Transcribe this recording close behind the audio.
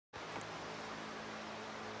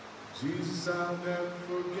Jesus, I'll never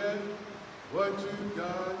forget what you've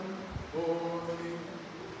done for me.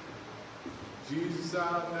 Jesus,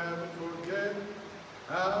 I'll never forget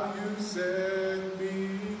how you set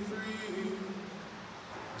me free.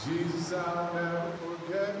 Jesus, I'll never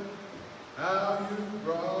forget how you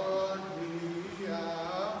brought me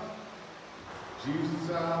out. Jesus,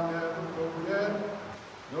 I'll never forget,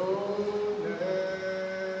 no,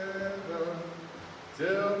 never.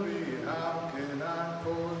 Tell me, how can I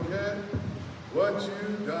forget what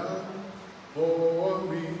you've done for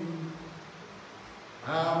me?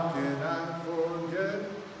 How can I forget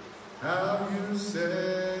how you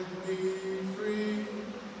set me free?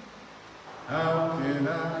 How can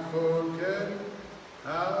I forget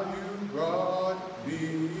how you brought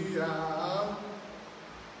me out?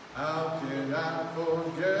 How can I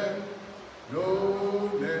forget? No,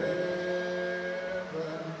 never.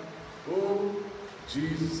 Oh,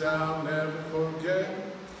 Jesus, I'll never forget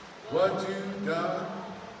what you've done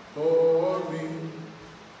for me.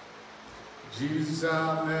 Jesus,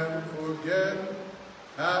 I'll never forget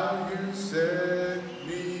how you set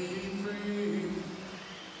me free.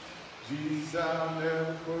 Jesus, I'll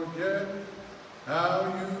never forget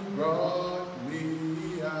how you brought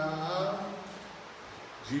me out.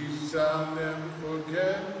 Jesus, I'll never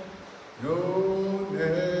forget, no,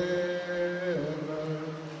 never.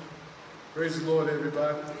 Praise the Lord,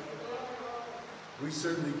 everybody. We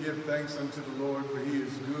certainly give thanks unto the Lord, for he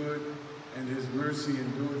is good and his mercy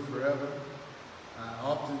endureth forever. I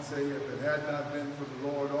often say, if it had not been for the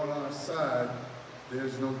Lord on our side,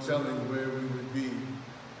 there's no telling where we would be.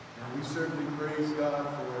 And we certainly praise God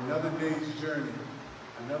for another day's journey,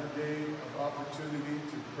 another day of opportunity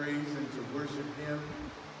to praise and to worship him,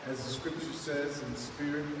 as the scripture says, in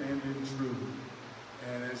spirit and in truth.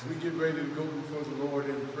 And as we get ready to go before the Lord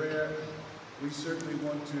in prayer, we certainly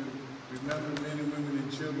want to remember men and women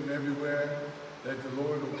and children everywhere, that the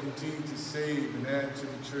Lord will continue to save and add to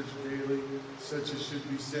the church daily, such as should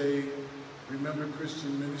be saved. Remember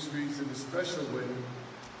Christian Ministries in a special way,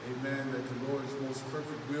 amen, that the Lord's most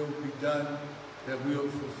perfect will be done, that we will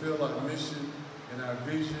fulfill our mission and our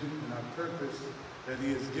vision and our purpose that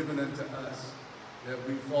he has given unto us, that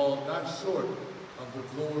we fall not short of the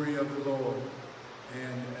glory of the Lord.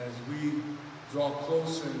 And as we draw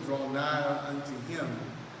closer and draw nigher unto him,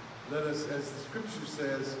 let us, as the scripture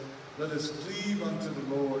says, let us cleave unto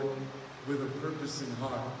the Lord with a purposing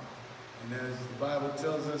heart. And as the Bible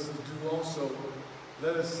tells us to do also,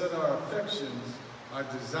 let us set our affections, our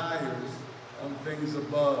desires on things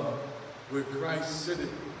above, where Christ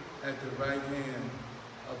sitteth at the right hand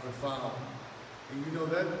of the Father. And you know,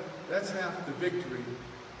 that's half the victory.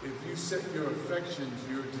 If you set your affections,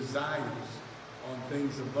 your desires on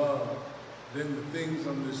things above, then the things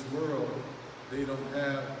on this world, they don't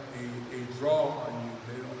have a draw on you.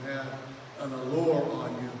 They don't have an allure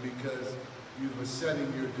on you, because you are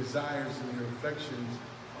setting your desires and your affections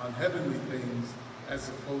on heavenly things as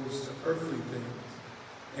opposed to earthly things.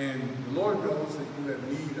 And the Lord knows that you have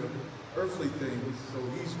need of earthly things, so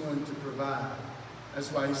he's going to provide.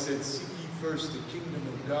 That's why he said, seek ye first the kingdom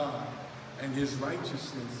of God and his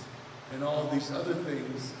righteousness, and all these other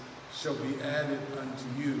things shall be added unto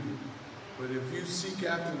you. But if you seek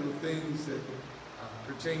after the things that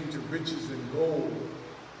pertain to riches and gold,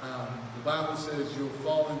 the Bible says you'll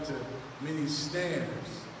fall into many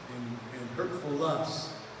snares and hurtful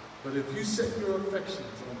lusts. But if you set your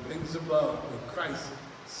affections on things above, where Christ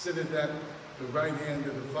sitteth at the right hand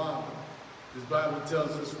of the Father, this Bible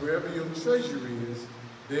tells us, wherever your treasury is,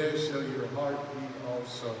 there shall your heart be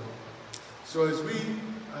also. So as we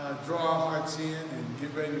draw our hearts in and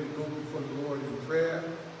get ready to go before the Lord in prayer,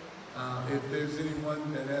 if there's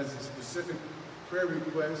anyone that has a specific prayer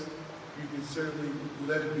request, you can certainly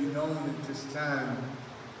let it be known at this time.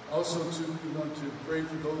 Also, too, we want to pray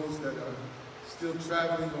for those that are still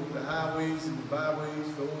traveling over the highways and the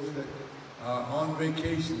byways, those that are on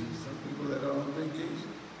vacation, some people that are on vacation.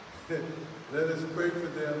 Let us pray for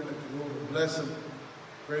them, that the Lord will bless them.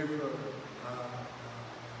 Pray for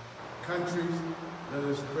countries. Let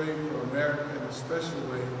us pray for America in a special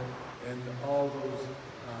way, and all those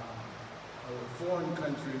foreign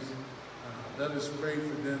countries. Let us pray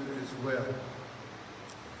for them as well.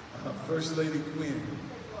 First Lady Quinn.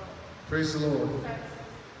 Praise the Lord.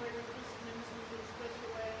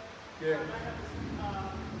 Yeah.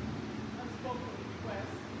 Unspoken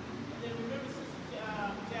request. And then remember Sister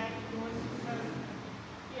Jackie Norris's husband?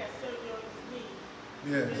 He had surgery on his knee.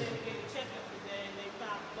 Yes. They didn't get a checkup today, and they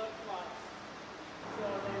found blood clots. So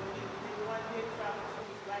they one did travel, so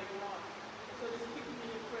he's writing on. So just keep him in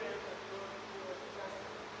your prayers that the Lord will bless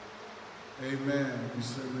him. Amen. We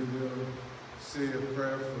certainly will say a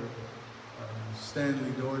prayer for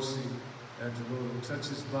Stanley Dorsey, that the Lord will touch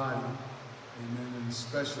his body, amen, in a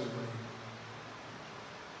special way.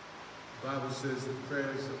 The Bible says the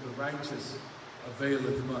prayers of the righteous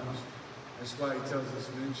availeth much. That's why he tells us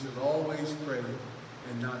men should always pray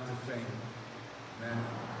and not to faint. Amen.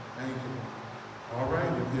 Thank you. All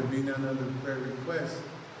right, if there be none other prayer requests,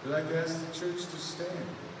 we'd like to ask the church to stand.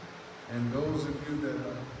 And those of you that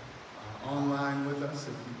are online with us,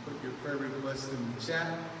 if you put your prayer requests in the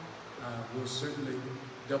chat, we'll certainly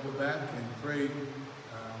double back and pray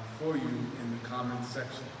for you in the comment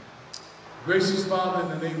section. Gracious Father,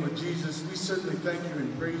 in the name of Jesus, we certainly thank you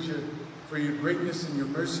and praise you for your greatness and your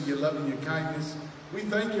mercy, your love and your kindness. We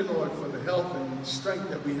thank you, Lord, for the health and strength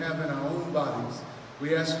that we have in our own bodies.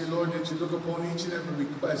 We ask you, Lord, that you look upon each and every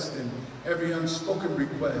request and every unspoken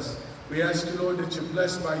request. We ask you, Lord, that you're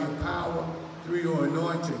blessed by your power through your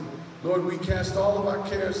anointing. Lord, we cast all of our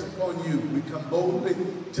cares upon you. We come boldly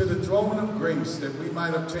to the throne of grace that we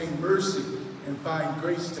might obtain mercy and find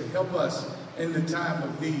grace to help us in the time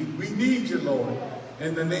of need. We need you, Lord,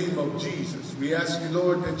 in the name of Jesus. We ask you,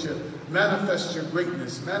 Lord, that you manifest your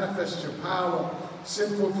greatness, manifest your power,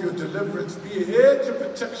 send forth your deliverance, be a hedge of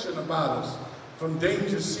protection about us from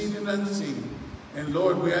danger seen and unseen. And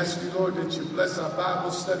Lord, we ask you, Lord, that you bless our Bible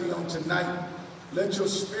study on tonight. Let your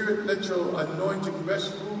spirit, let your anointing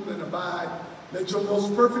rest, rule, and abide. Let your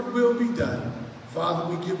most perfect will be done.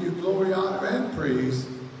 Father, we give you glory, honor, and praise.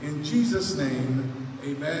 In Jesus' name,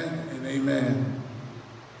 amen and amen.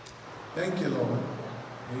 Thank you, Lord.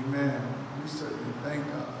 Amen. We certainly thank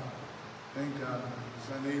God. Thank God. It's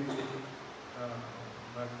unable,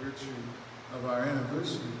 by virtue of our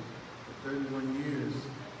anniversary for 31 years,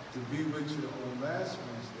 to be with you on last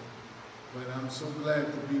Wednesday. But I'm so glad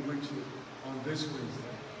to be with you on this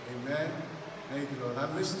Wednesday. Amen. Thank you, Lord.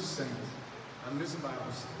 I miss the saints. I miss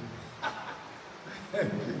Bible study.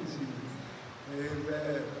 Thank you, Jesus.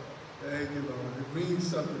 Amen. Thank you, Lord. It means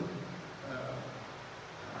something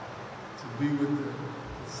to be with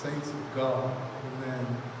the saints of God. Amen.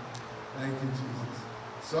 Thank you, Jesus.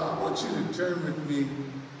 So I want you to turn with me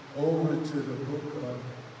over to the book of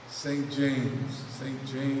St. James. St.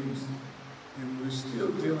 James. And we're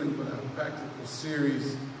still dealing with our practical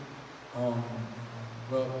series on,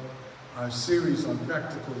 our series on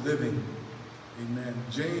practical living. Amen.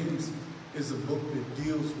 James is a book that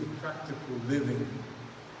deals with practical living,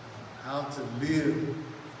 how to live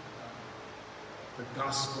the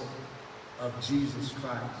gospel of Jesus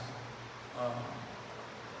Christ.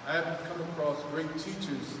 I have come across great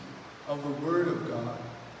teachers of the Word of God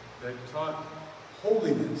that taught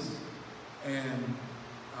holiness, and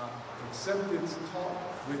except it's taught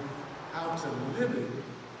with how to live it,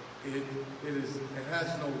 it has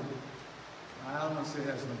no, I don't want to say it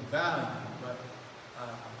has no value, but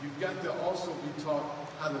you've got to also be taught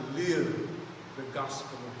how to live the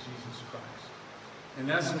gospel of Jesus Christ. And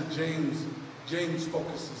that's what James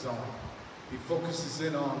focuses on. He focuses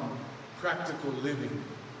in on practical living.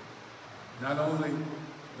 Not only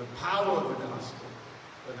the power of the gospel,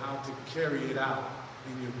 but how to carry it out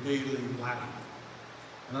in your daily life.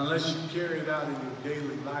 And unless you carry it out in your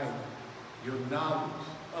daily life, your knowledge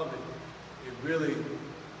of it, it really,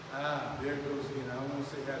 there it goes again. I don't want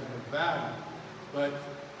to say it has no value, but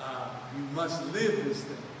you must live this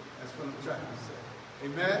thing. That's what I'm trying to say.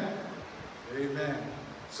 Amen? Amen.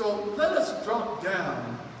 So let us drop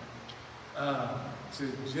down to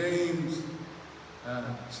James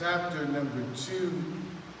chapter number 2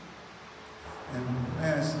 and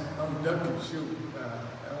ask Elder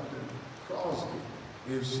Crosby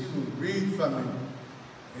if she would read from me.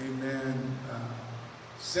 Amen.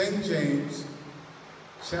 St. James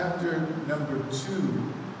chapter number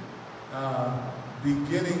 2,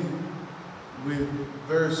 beginning with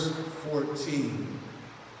verse 14.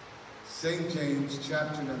 St. James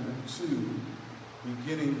chapter number 2,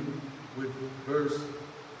 beginning with verse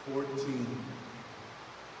 14.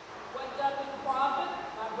 What doth it profit,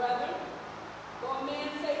 my brethren, though a man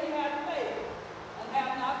say he hath faith, and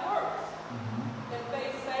have not works? Can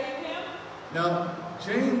faith save him? Now,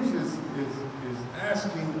 James is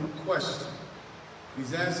asking a question.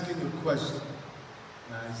 He's asking a question.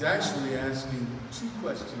 Now, he's actually asking two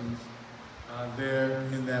questions there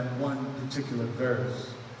in that one particular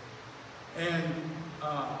verse. And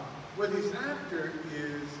what he's after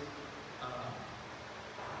is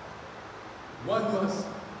one must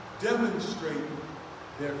demonstrate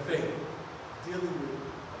their faith, dealing with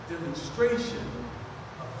a demonstration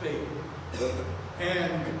of faith.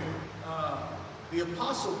 And the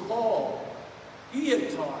Apostle Paul, he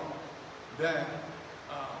had taught that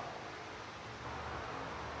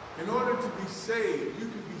in order to be saved, you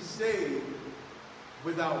can be saved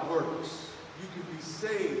without works. You can be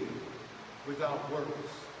saved without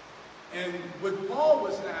works. And what Paul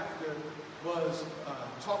was after was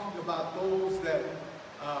talking about those that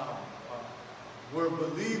were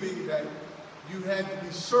believing that you had to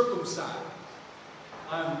be circumcised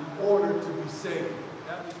in order to be saved.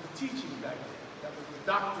 That was the teaching back then. That was the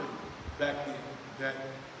doctrine back then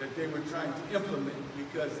that they were trying to implement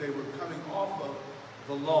because they were coming off of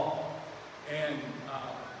the law. And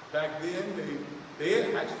back then,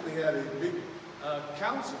 they actually had a big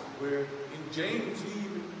council where in James he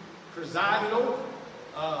even presided over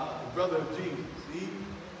the brother of Jesus.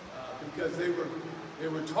 Because they were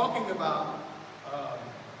talking about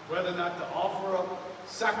whether or not to offer up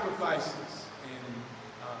sacrifices and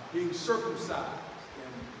being circumcised,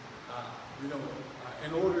 and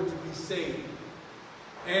in order to be saved.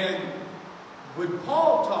 And when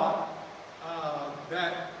Paul taught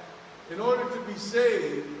that in order to be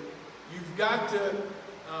saved, you've got to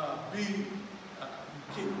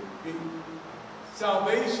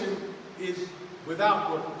salvation is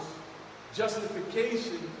without works.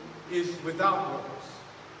 Justification is without works.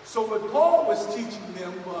 So what Paul was teaching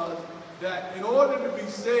them was that in order to be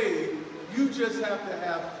saved, you just have to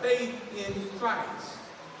have faith in Christ.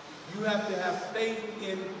 You have to have faith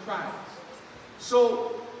in Christ.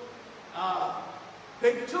 So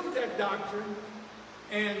they took that doctrine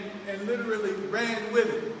and literally ran with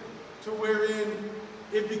it to wherein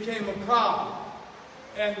it became a problem.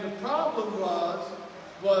 And the problem was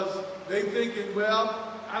they thinking, well,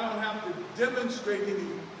 I don't have to demonstrate any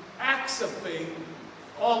acts of faith.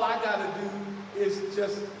 All I got to do is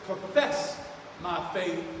just profess my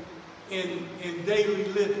faith in daily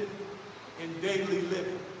living. In daily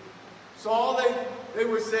living. So all they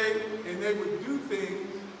were saying, and they would do things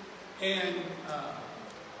and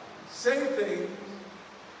say things,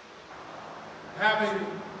 having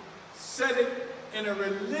said it in a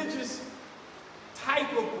religious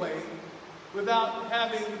type of way without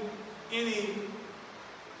having any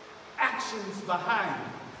actions behind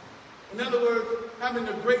it. In other words, having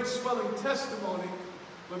a great swelling testimony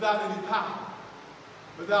without any power,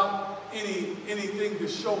 without anything to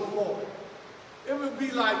show for it. It would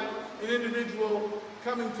be like an individual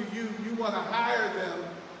coming to you, you want to hire them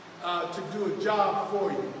to do a job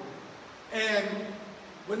for you. And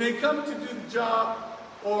when they come to do the job,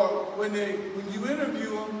 or when you interview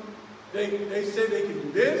them, they say they can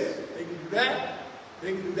do this, they can do that,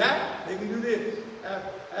 they can do that, they can do this.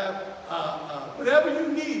 Whatever you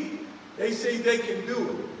need, they say they can do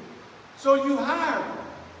it. So you hire them.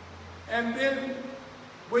 And then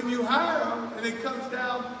when you hire them and it comes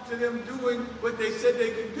down to them doing what they said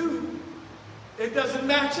they could do, it doesn't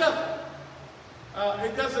match up.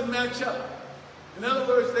 It doesn't match up. In other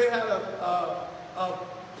words, they had a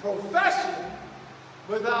profession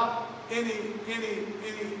without any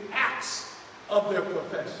acts of their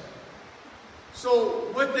profession. So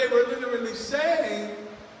what they were literally saying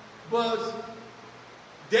was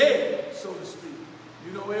dead, so to speak.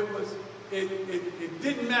 You know, it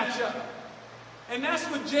didn't match up. And that's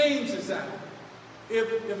what James is at.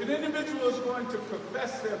 If an individual is going to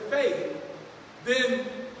profess their faith, then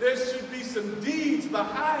there should be some deeds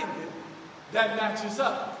behind it that matches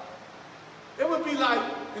up. It would be like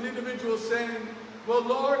an individual saying, well,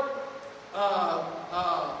 Lord,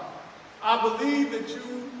 I believe that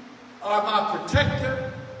you are my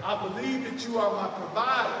protector. I believe that you are my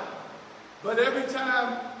provider. But every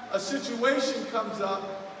time a situation comes up,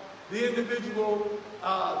 the individual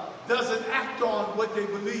doesn't act on what they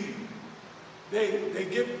believe. They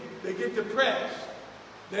get depressed.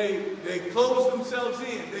 They close themselves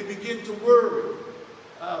in. They begin to worry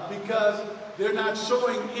because they're not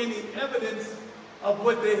showing any evidence of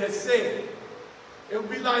what they have said. It would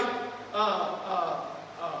be like, I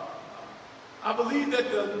believe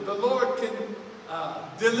that the Lord can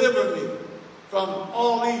deliver me from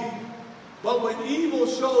all evil. But when evil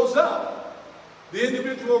shows up, the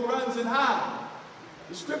individual runs and hides.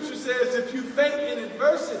 The scripture says if you faint in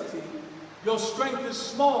adversity, your strength is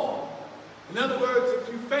small. In other words, if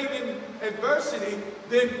you faint in adversity,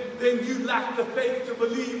 then you lack the faith to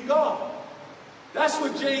believe God. That's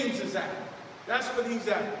what James is at. That's what he's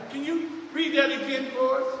at. Can you read that again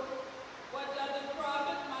for us? What does it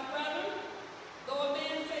profit, my brethren, though a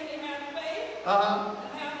man say he hath faith, and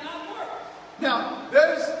have not works? Now,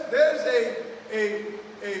 there's a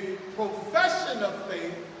profession of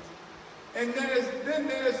faith, and then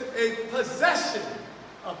there's a possession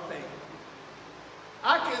of faith.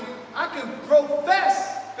 I can profess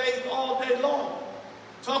faith all day long.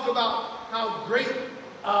 Talk about how great,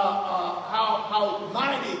 how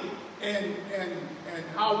mighty, and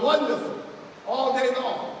how wonderful all day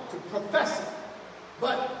long to profess it.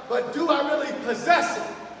 possess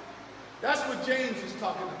it. That's what James is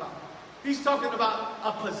talking about. He's talking about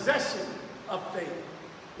a possession of faith.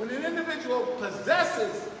 When an individual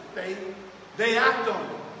possesses faith, they act on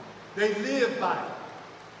it. They live by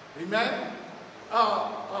it. Amen?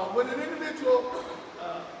 When an individual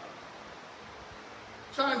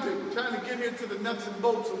trying to get into the nuts and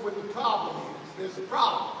bolts of what the problem is, there's a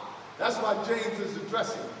problem. That's why James is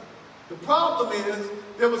addressing it. The problem is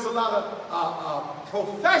there was a lot of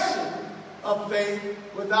profession of faith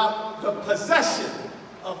without the possession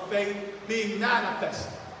of faith being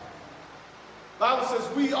manifested. The Bible says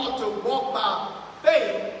we ought to walk by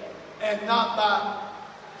faith and not by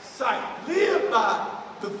sight. Live by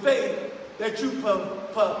the faith that you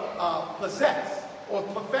possess or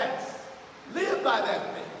profess. Live by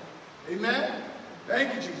that faith. Amen?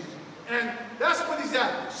 Thank you, Jesus. And that's what he's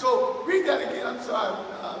after. So read that again. I'm sorry,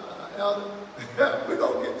 Elder. We're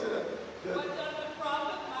going to get to the... What does the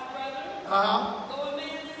prophet, my brother? Though a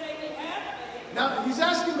man say he hath faith. Now, he's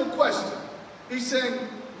asking the question. He's saying,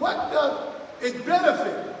 what does it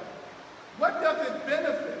benefit? What does it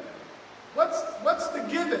benefit? What's the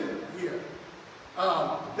given here?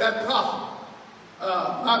 That prophet.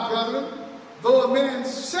 My brethren, though a man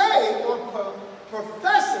say or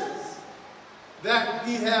professes that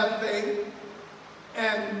he have faith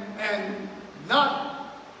and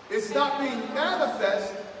it's not being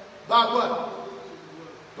manifest by what?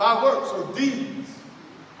 By works or deeds.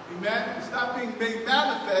 Amen? It's not being made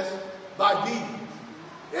manifest by deeds.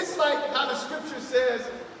 It's like how the scripture says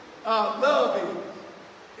love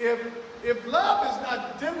is. If love is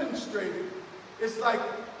not demonstrated, it's like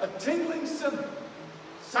a tingling cymbal,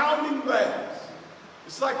 sounding brass.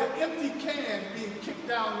 It's like an empty can being kicked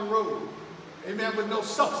down the road. Amen, with no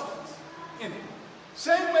substance in it.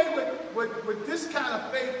 Same way with this kind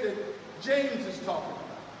of faith that James is talking about.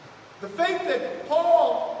 The faith that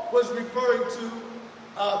Paul was referring to,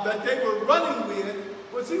 that they were running with,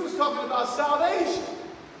 was he was talking about salvation.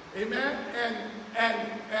 Amen?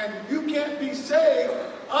 And you can't be saved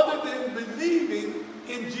other than believing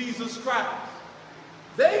in Jesus Christ.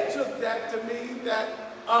 They took that to mean that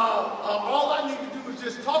all I need to do is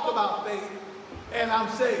just talk about faith and I'm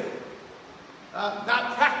saved.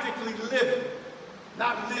 Not practically live it.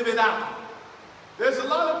 Not live it out. There's a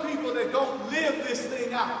lot of people that don't live this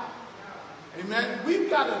thing out. Amen. We've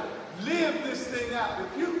got to live this thing out.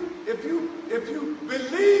 If you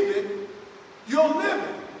believe it, you'll live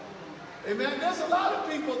it. Amen. There's a lot of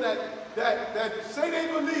people that say they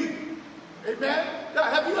believe. Amen. Now,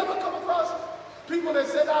 have you ever come across people that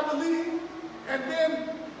said I believe, and then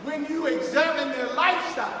when you examine their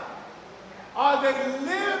lifestyle, are they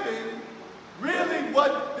living really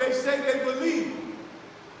what they say they believe?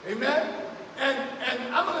 Amen?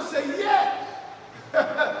 And I'm going to say yes.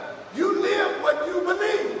 You live what you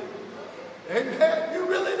believe. Amen? You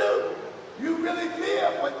really do. You really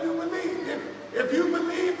live what you believe. If you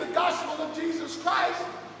believe the gospel of Jesus Christ,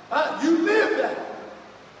 you live that.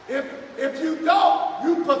 If you don't,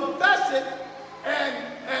 you profess it,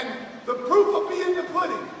 and the proof will be in the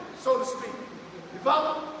pudding, so to speak. You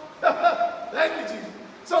follow? Thank you, Jesus.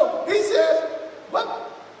 So he says, what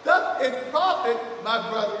doth it profit, my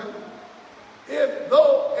brethren, if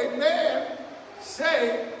though a man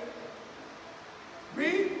say,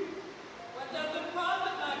 read? What doth it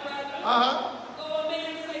profit, my brethren, though a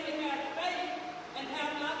man say he hath faith and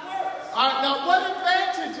have not works? All right, now what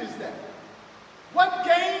advantage is that? What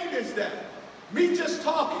gain is that? Me just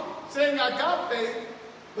talking, saying I got faith,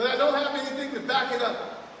 but I don't have anything to back it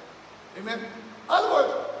up. Amen? In other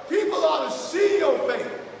words, people ought to see your faith.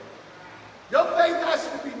 Your faith has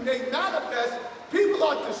to be made manifest. People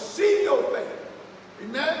ought to see your faith.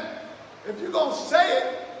 Amen? If you're going to say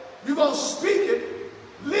it, you're going to speak it,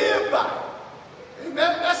 live by it.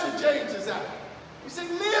 Amen? That's what James is after. He said,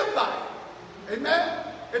 live by it. Amen?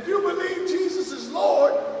 If you believe Jesus is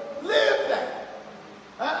Lord, live that.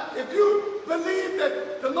 If you believe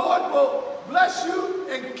that the Lord will bless you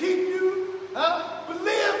and keep you,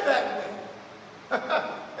 live that way.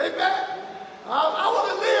 Amen? I want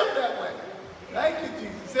to live that way. Thank you,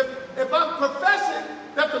 Jesus. If I'm professing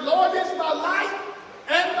that the Lord is my light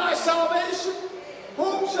and my salvation,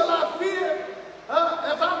 whom shall I fear?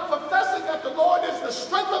 If I'm professing that the Lord is the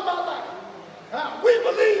strength of my life, we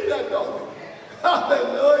believe that, don't we?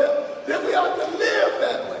 Hallelujah. Then we ought to live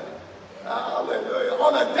that way. Hallelujah.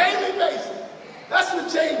 On a daily basis. That's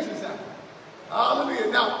what James is after.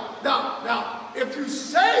 Hallelujah. Now, if you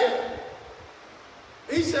say it,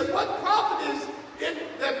 he said, what profit is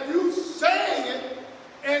it that you saying it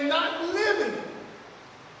and not living it?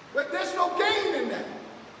 But there's no gain in that.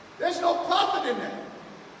 There's no profit in that.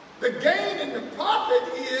 The gain in the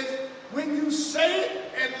profit is when you say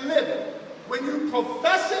it and live it. When you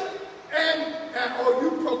profess it or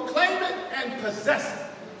you proclaim it and possess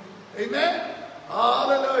it. Amen?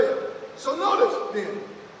 Hallelujah. So notice then,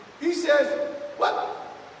 he says, what?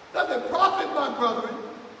 Does it profit, my brethren,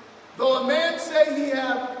 though a man say he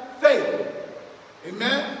have faith,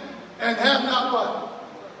 amen, and have not what?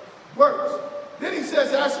 Works. Then he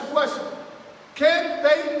says, ask the question, can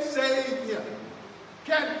faith save him?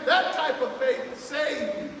 Can that type of faith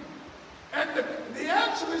save you? And the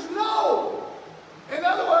answer is no. In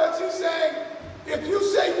other words, he's saying, if you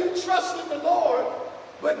say you trust in the Lord,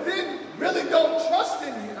 but then really don't trust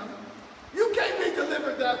in him, you can't be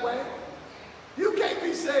delivered that way. You can't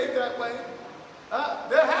be saved that way.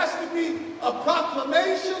 There has to be a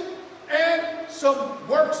proclamation and some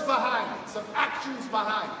works behind it, some actions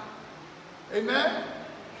behind it. Amen?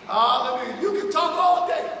 Hallelujah. You can talk all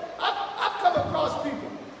day. I've come across people.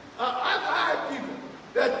 I've hired people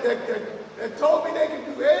that told me they can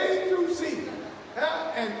do A through Z.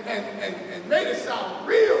 And made it sound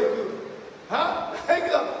real good.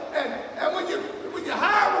 And when you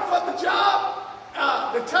hire them for the job,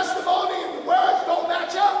 the testimony and the words don't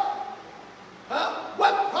match up.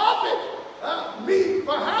 What profit me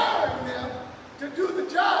for hiring them to do the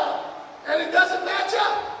job and it doesn't match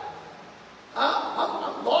up?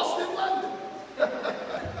 I'm lost in London.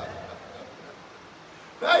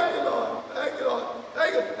 Thank you, Lord. Thank you, Lord.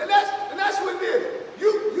 Thank you. And that's what it is.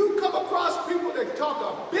 You come across people that talk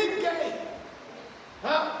a big game.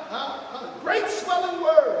 Great swelling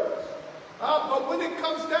words. But when it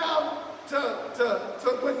comes down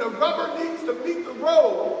to when the rubber needs to meet the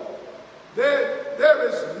road, there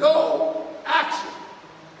is no action.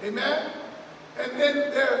 Amen? And then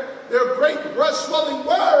their great swelling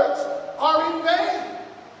words are in vain.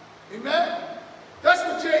 Amen? That's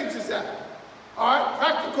what James is at. All right?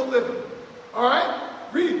 Practical living. All right?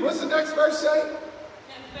 Read. What's the next verse say?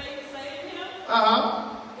 Can faith save him?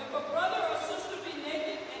 Uh-huh. If a brother or sister be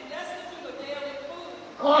naked and destitute of daily food.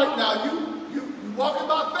 All right, now you walking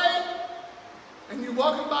by faith, and you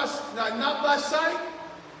walking by not by sight,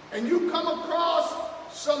 and you come across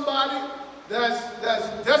somebody that's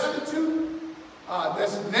destitute,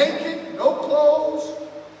 that's naked, no clothes,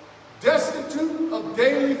 destitute of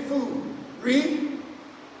daily food. Read. And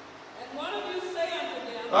one of you say unto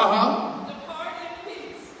them, depart in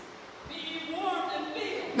peace, be ye warmed and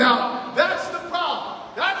filled. Now, that's the problem.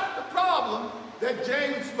 That's the problem that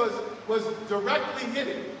James was directly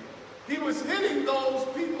hitting. He was hitting those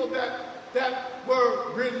people that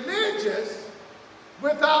were religious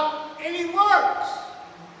without any works.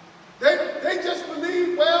 They just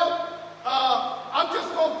believe, well, I'm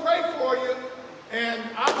just going to pray for you, and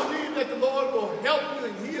I believe that the Lord will help you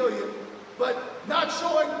and heal you, but not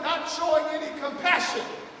showing any compassion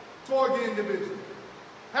toward the individual.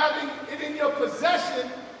 Having it in your possession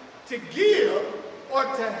to give or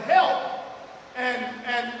to help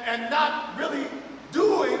and not really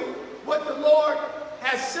doing what the Lord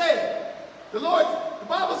has said. The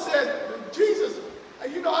Bible says, Jesus,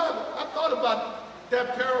 you know, I thought about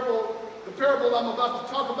that parable, the parable I'm about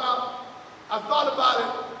to talk about. I thought about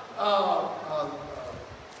it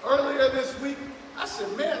earlier this week. I said,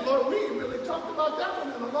 man, Lord, we ain't really talked about that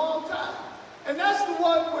one in a long time. And that's the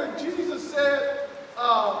one where Jesus said,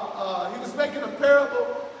 he was making a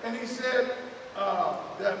parable, and he said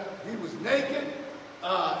that he was naked,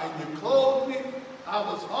 and you clothed me. I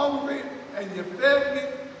was hungry, and you fed me.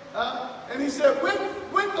 And he said,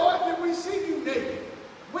 when, Lord, did we see you naked?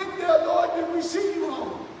 When, dear Lord, did we see you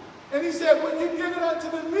hungry? And he said, when you give it unto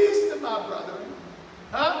the least of my brethren,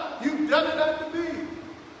 you've done it unto me.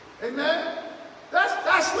 Amen?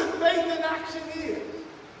 That's what faith in action is.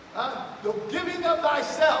 The giving of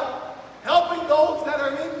thyself, helping those that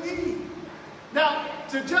are in need. Now,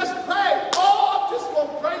 to just pray, oh, I'm just going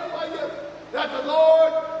to pray for you that the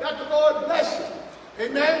Lord bless you.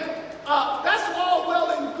 Amen? That's all well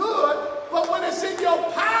and good, but when it's in your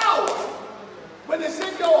power, when it's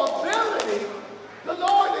in your ability, the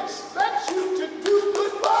Lord expects you to do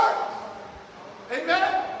good works.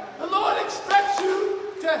 Amen? The Lord expects you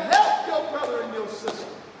to help your brother and your sister.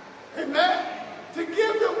 Amen? To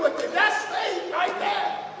give them what they, that's faith right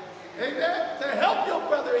there. Amen? To help your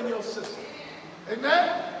brother and your sister.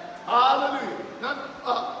 Amen? Hallelujah.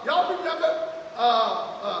 Now, y'all remember,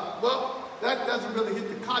 well, that doesn't really hit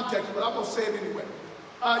the context, but I'm going to say it anyway.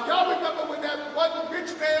 Y'all remember when that one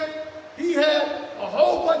rich man, he had a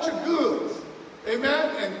whole bunch of goods,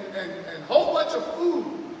 amen, and a whole bunch of food.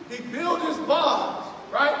 He built his barns,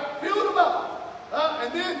 right? Filled them up.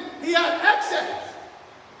 And then he had excess.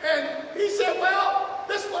 And he said, well,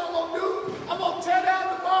 this is what I'm going to do. I'm going to tear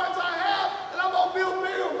down the barns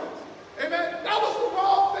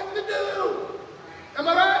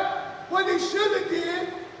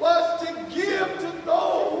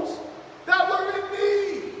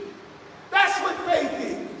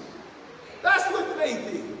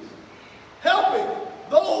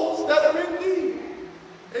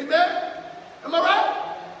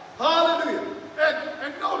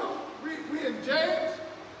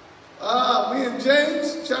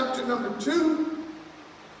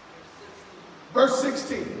Verse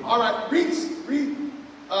 16. All right, read 15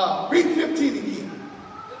 again.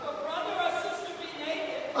 If a brother or sister be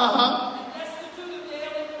naked Uh-huh. and destitute of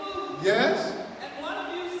daily food, Yes. and one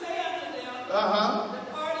of you say unto them, Uh-huh.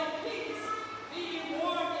 depart in peace, be ye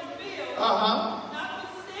warmed and filled, Uh-huh.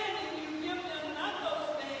 notwithstanding you give them not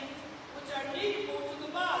those things which are needful to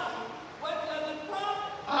the body, what does it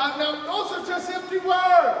profit? Now, those are just empty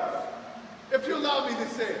words. If you allow me to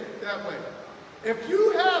say it that way. If you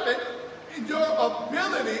have it in your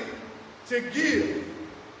ability to give,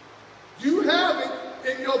 you have it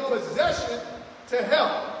in your possession to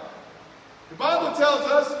help. The Bible tells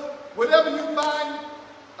us, whatever you find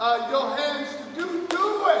your hands to do,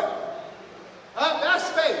 do it. That's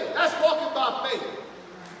faith. That's walking by faith.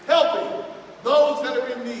 Helping those that are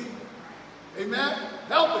in need. Amen?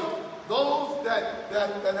 Helping those that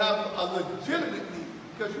have a legitimate need.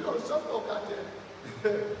 Because you know, there's some folk out there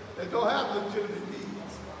that don't have legitimate needs.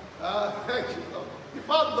 Thank you, Lord. Your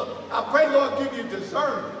Father, Lord, I pray, Lord, give you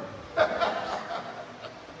discernment.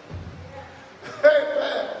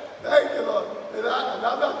 Amen. Thank you, Lord. And I'm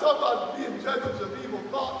not talking about being judges of evil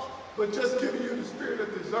thoughts, but just giving you the spirit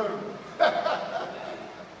of discernment.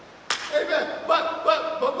 Amen.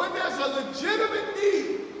 But when there's a legitimate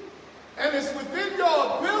need, and it's within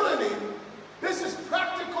your ability, this is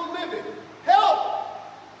practical living. Help.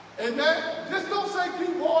 Amen. Just don't say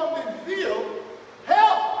be warmed and filled.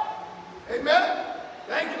 Help. Amen.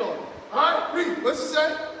 Thank you, Lord. All right, read. What's it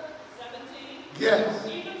say? 17. Yes.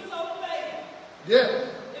 Even so faith, Yes.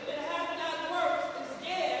 if it hath not works, is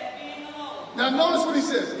dead, being alone. Now notice what he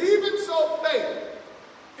says. Even so faith,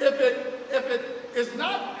 if it is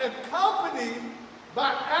not accompanied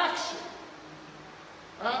by action,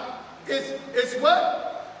 it's what?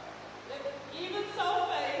 Even so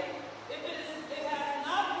faith, if it has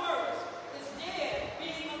not works, is dead,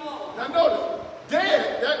 being alone. Now notice,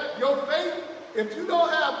 dead, that your faith, if you don't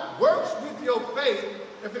have works with your faith,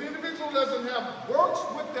 if an individual doesn't have works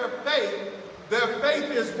with their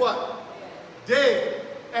faith is what? Dead.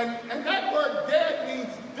 And that word dead means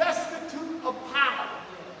destitute of power.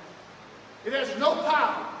 It has no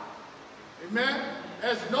power. Amen? It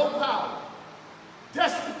has no power.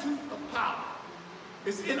 Destitute of power.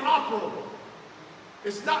 It's inoperable.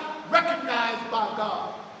 It's not recognized by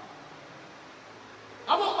God.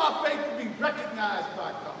 I want my faith to be recognized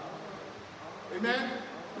by God. Amen?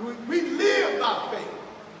 We live by faith.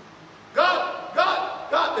 God,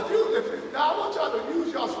 now I want y'all to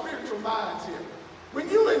use your spiritual minds here. When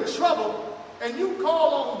you're in trouble and you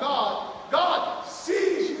call on God, God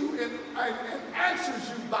sees you and answers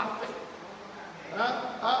you by faith.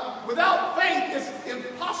 Without faith, it's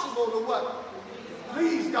impossible to what?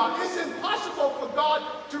 Please God. It's impossible for God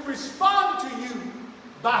to respond to you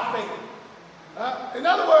by faith. In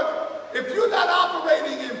other words, if you're not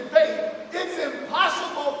operating in faith, it's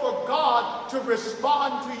impossible for God to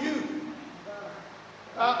respond to you.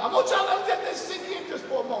 I want y'all to let this sink in just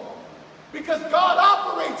for a moment. Because God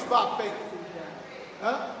operates by faith.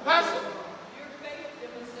 Pastor? Your faith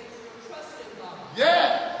demonstrates your trust in God.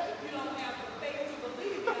 Yeah. If you don't have the faith to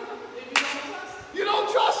believe Him, then you don't trust Him. You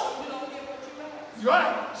don't trust Him. You don't get what you have.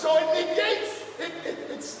 Right. So it negates,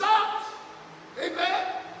 it stops. Amen.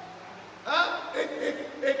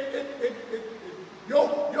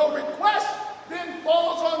 Your request then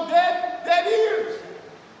falls on dead ears.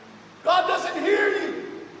 God doesn't hear you.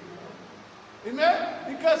 Amen?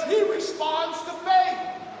 Because He responds to faith.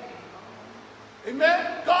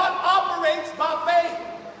 Amen? God operates by faith.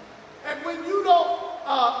 And when you don't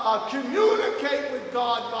communicate with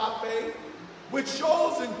God by faith, which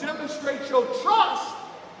shows and demonstrates your trust,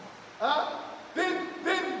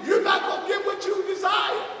 then you're not going to get what you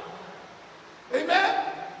desire. Amen?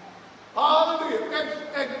 Hallelujah.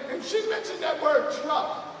 And she mentioned that word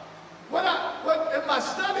trust. In my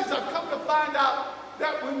studies, I've come to find out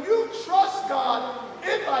that when you trust God,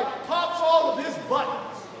 it like pops all of His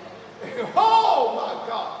buttons. Oh my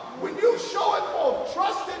God. When you show it for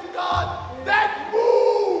trust in God, that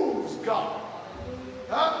moves God.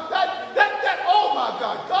 Oh my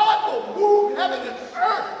God. God will move heaven and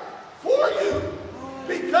earth for you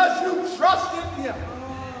because you trust in Him.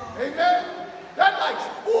 Amen. That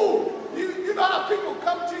like, ooh, you know how people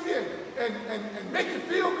come to you and make you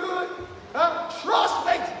feel good? Trust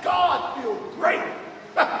makes God feel great.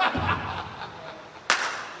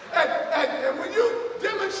 and when you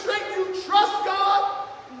demonstrate you trust God,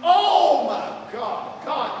 oh my God,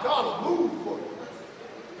 God will move for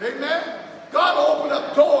you. Amen. God will open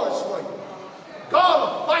up doors for you. God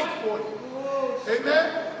will fight for you. Amen.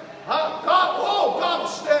 God will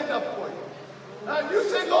stand up for you. You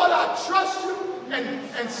say, Lord, I trust you,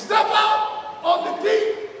 and step out on the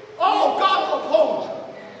deep. Oh, God will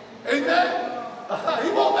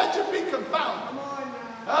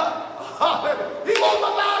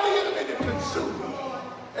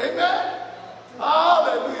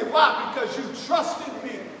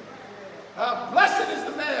Blessed is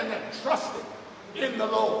the man that trusted in the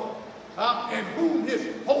Lord, in whom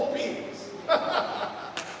his hope is.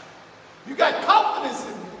 You got confidence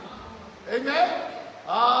in him. Amen?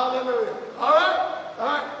 Hallelujah. All right? All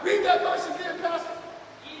right. Read that verse again, Pastor.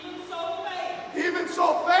 Even so faith. Even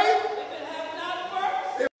so faith. If it has not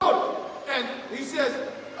works. And he says,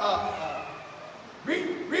 read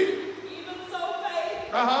it. Even so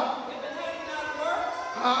faith. Uh-huh. If it has not works.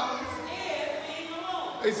 Uh-huh. It's dead being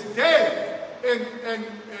alone. It's dead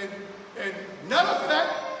and none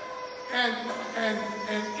effect and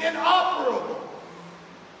inoperable.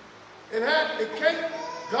 It can't,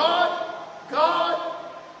 God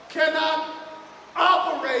cannot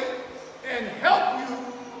operate and help you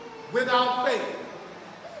without faith.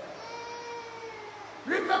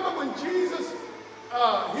 Remember when Jesus,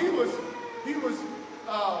 he was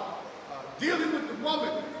dealing with the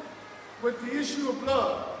woman with the issue of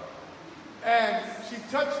blood, and she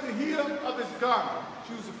touched the hem of his garment.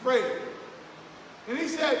 She was afraid. And he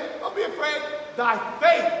said, don't be afraid. Thy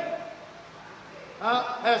faith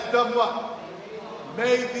has done what?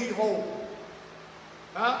 Made thee whole.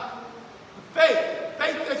 The faith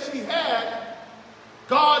that she had,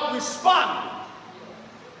 God responded.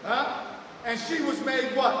 And she was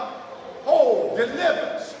made what? Whole,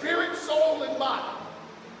 delivered, spirit, soul, and body.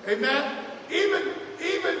 Amen? Even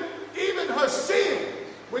her sins,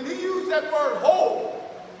 when he used that word whole,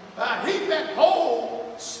 he meant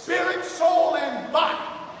whole, spirit, soul, and body.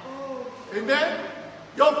 Amen?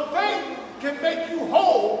 Your faith can make you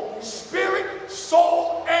whole, spirit,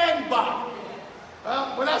 soul, and body.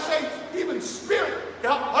 When I say even spirit,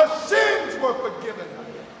 her sins were forgiven her.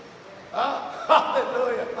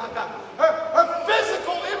 Hallelujah, my God. Her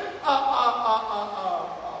physical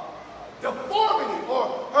deformity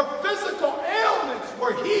or her physical ailments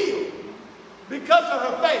were healed because of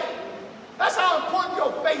her faith. That's how important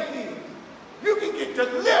your faith is. You can get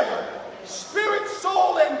delivered, spirit,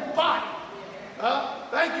 soul, and body.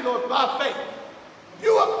 Thank you, Lord, by faith.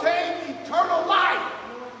 You obtain eternal life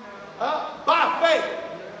by faith.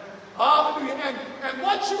 Hallelujah. And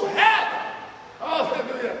once you have it,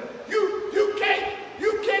 hallelujah,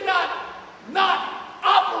 you cannot not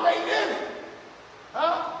operate in it.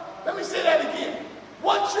 Let me say that again.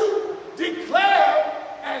 Once you declare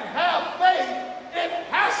and have faith, it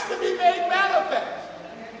has to be made manifest.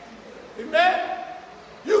 Amen?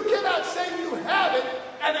 You cannot say you have it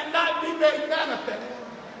and it not be made manifest.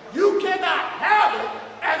 You cannot have it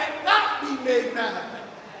and it not be made manifest.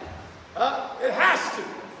 It has to.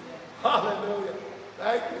 Hallelujah.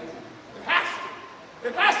 Thank you. It has to.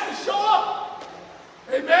 It has to show up.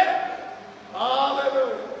 Amen?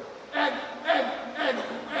 Hallelujah. And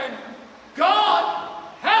God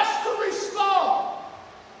has to respond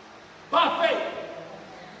by faith.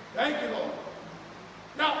 Thank you, Lord.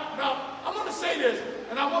 Now, I'm going to say this,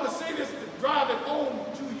 and I want to say this to drive it home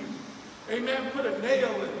to you. Amen. Put a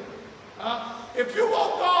nail in it. If you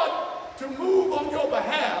want God to move on your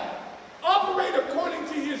behalf, operate according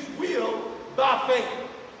to his will by faith.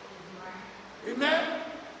 Amen.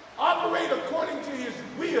 Operate according to his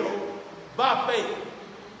will by faith.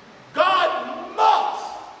 God must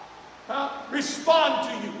respond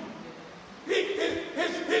to you.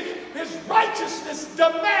 His righteousness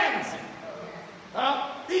demands it.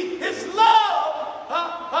 His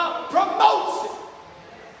love promotes it.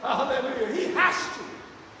 Hallelujah. He has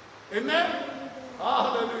to. Amen.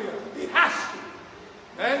 Hallelujah. He has to.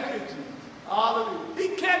 Thank you, Jesus. Hallelujah. He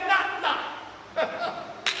cannot not.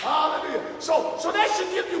 Hallelujah. So that should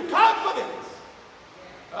give you confidence.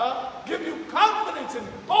 Give you confidence and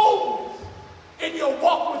boldness in your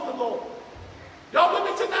walk with the Lord. Y'all with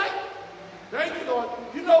me tonight? Thank you, Lord.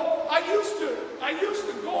 You know, I used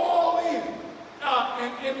to go all in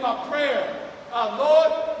my prayer.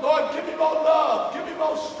 Lord, give me more love, give me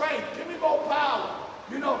more strength, give me more power.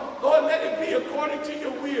 You know, Lord, let it be according to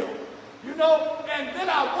your will. You know, and then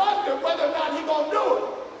I wonder whether or not he's going to do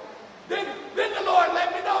it. Then the Lord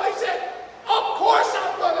let me know. He said, of course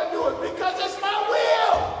I'm going to do it because it's my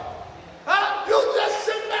will. You just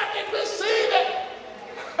sit back and receive it.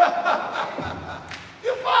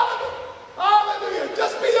 You follow me? Hallelujah.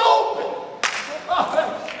 Just be open.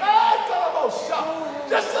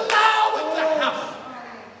 Just allow it to happen.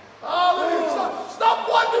 Hallelujah. Stop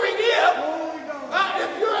wondering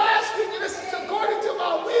if you're asking and this is according to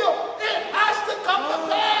my will, it has to come to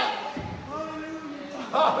pass.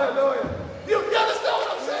 Hallelujah. You understand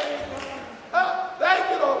what I'm saying?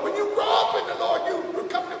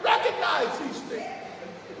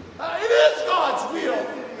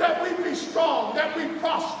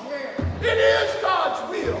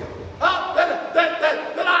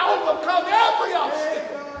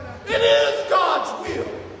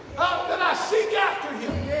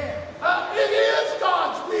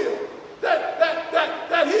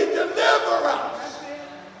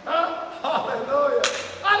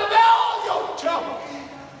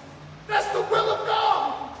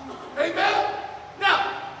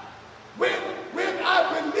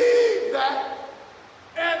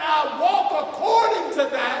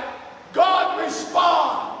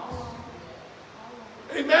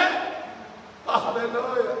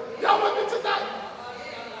 me tonight?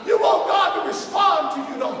 You want God to respond to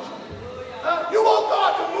you, don't you? You want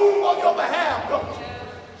God to move on your behalf, don't you?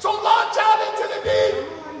 So launch out into the deep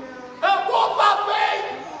and walk by faith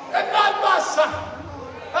and not by sight.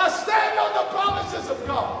 Stand on the promises of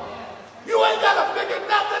God. You ain't got to figure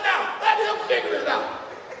nothing out. Let him figure it out.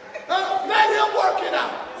 Let him work it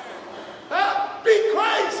out. Be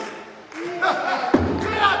crazy. Do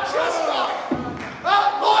not trust God.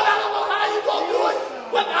 Lord, I don't know how you're going to do it,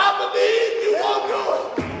 but I believe you won't do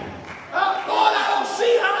it. Lord, I don't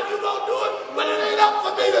see how you're going to do it, but it ain't up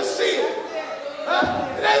for me to see it.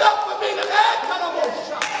 It ain't up for me to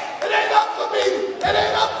shot. It ain't up for me. It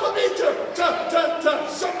ain't up for me to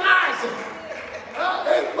surmise it.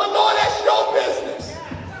 But Lord, that's your business.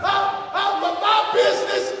 But my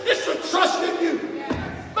business is to trust in you.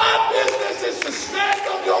 My business is to stand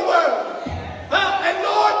on your word. And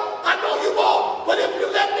Lord, I know you won't, but if you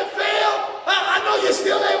let me fail, I know you're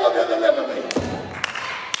still able to deliver me.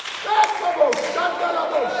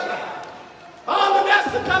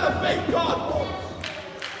 That's the kind of faith God wants.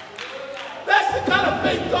 That's the kind of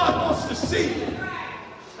faith God wants to see.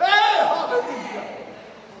 Hey, hallelujah.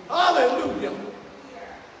 Hallelujah.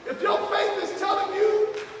 If your faith is telling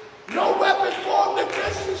you no weapon formed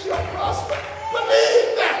against you shall prosper,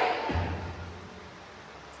 believe that.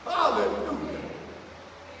 Hallelujah.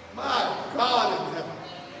 My God in heaven.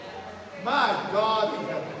 My God in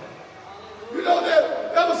heaven. You know,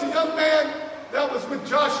 there was a young man that was with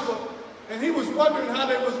Joshua, and he was wondering how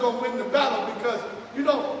they was going to win the battle because, you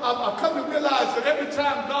know, I come to realize that every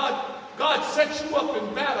time God sets you up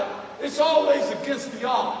in battle, it's always against the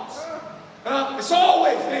odds. It's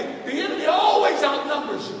always, the enemy always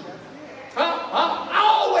outnumbers you.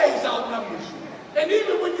 Always outnumbers you. And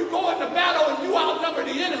even when you go into battle and you outnumber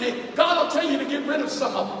the enemy, God will tell you to get rid of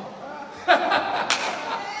some of them.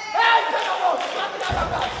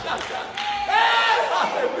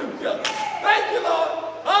 Hallelujah. Thank you, Lord.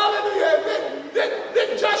 Hallelujah.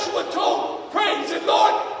 Then Joshua told, praise the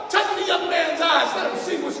Lord, touch the young man's eyes. Let him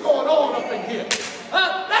see what's going on up in here.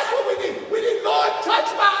 That's what we need. We need, Lord,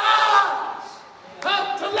 touch my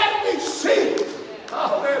eyes to let me see.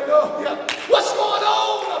 Hallelujah. What's going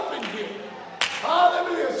on up in here?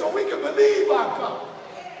 Hallelujah. So we can believe our God.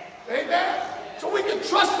 Amen. So we can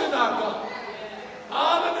trust in our God.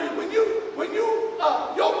 Hallelujah. When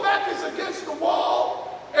your back is against the wall,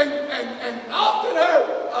 and I often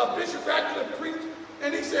heard Bishop Radcliffe preach,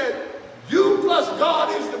 and he said, you plus God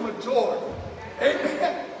is the majority.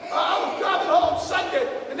 Amen. I was driving home Sunday,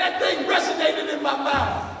 and that thing resonated in my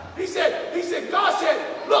mind. He said, God said,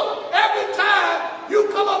 look, every time you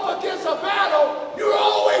come up against a battle, you're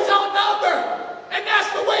always outnumbered. And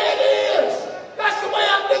that's the way it is. That's the way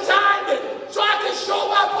I've designed it. So I can show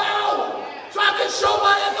my power. So I can show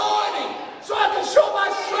my anointing. So I can show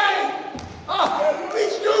my strength. At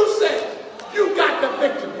least you said you got the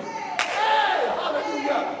victory. Hey,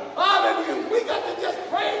 hallelujah. Hallelujah. We got to just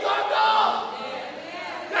praise our God.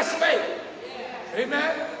 That's faith.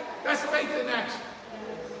 Amen. That's faith in action.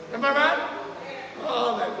 Am I right?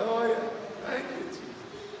 Hallelujah. Thank you, Jesus.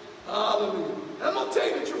 Hallelujah. I'm going to tell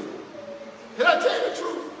you the truth. Can I tell you the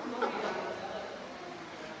truth?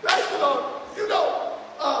 Thank you, Lord. You know,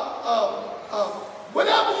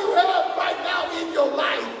 whatever you have right now in your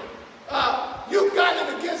life, you got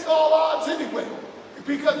it against all odds anyway,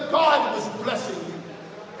 because God was blessing you.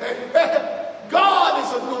 Amen. God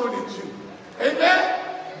has anointed you. Amen.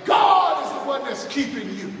 God is the one that's keeping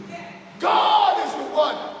you. God is the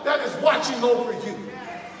one that is watching over you.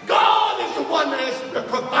 God is the one that is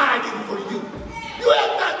providing for you. You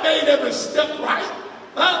have not made every step right,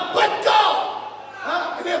 but God.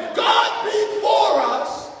 And if God be for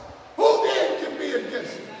us, who then can be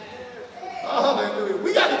against us? Hallelujah.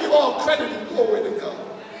 We got to give all credit and glory to God.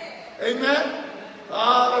 Amen.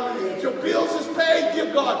 Hallelujah. If your bills is paid,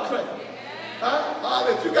 give God credit.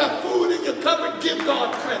 If you got food in your cupboard, give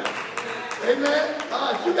God credit. Amen.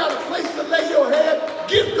 If you got a place to lay your head,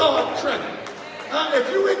 give God credit. If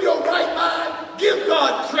you're in your right mind, give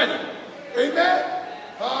God credit. Amen.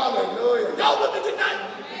 Hallelujah. Y'all with me tonight?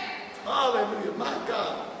 Hallelujah. My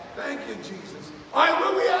God. Thank you, Jesus. All right,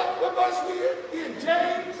 where we at? What verse we in? We in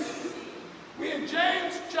James. We in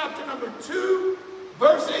James chapter number 2,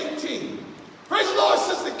 verse 18. Praise the Lord,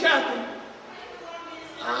 Sister Catherine.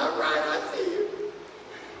 All right, I see you.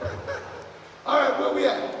 All right, where we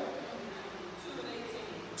at?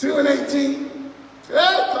 2 and 18.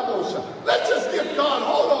 Hey, come on, son. Let's just give God,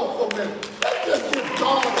 hold on for a minute. Let's just give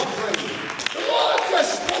God a praise. The Lord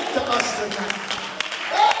just spoke to us tonight.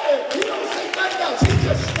 Hey, he don't say nothing else. He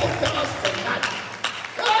just spoke to us tonight.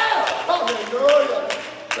 Hey, hallelujah.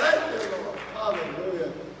 Thank you, Lord. Hallelujah.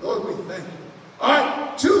 Lord, we thank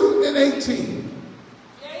 18.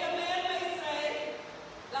 Yea, a man may say,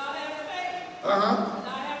 thou hast faith, Uh-huh. and I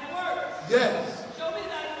have works. Yes. Show me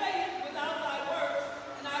thy faith without thy works,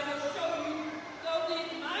 and I will show thee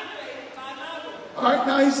my faith by my works. All right,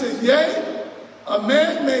 now he says, yea, a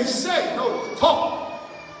man may say, no, talk.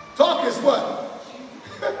 Talk is what?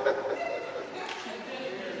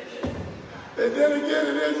 And then again,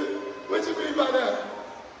 it isn't. What you mean by that?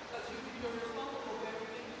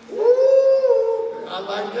 Woo! I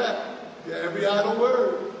like that. Yeah, every idle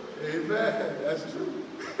word. Amen. That's true.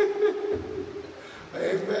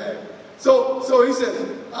 Amen. So he says,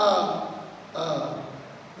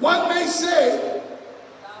 one may say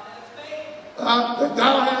that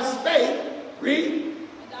thou hast faith. Read.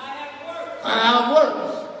 And I have works. I have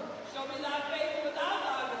works. Show me thy faith without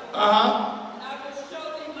thy works. Uh-huh. And I will show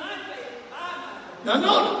thee my faith by my works. Now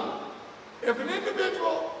notice, if an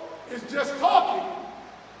individual is just talking,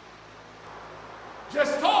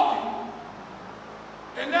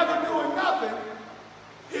 and never doing nothing,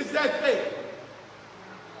 is that faith?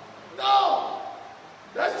 No.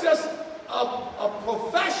 That's just a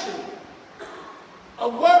profession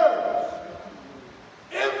of words.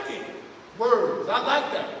 Empty words. I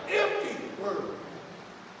like that. Empty words.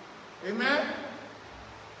 Amen?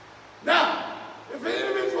 Now, if an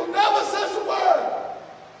individual never says a word,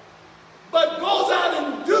 but goes out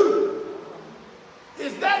and do,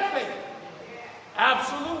 is that faith?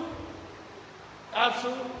 Absolutely.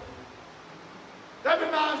 Absolutely. That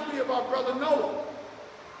reminds me of our brother Noah.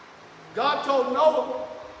 God told Noah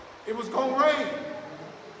it was going to rain.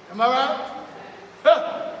 Am I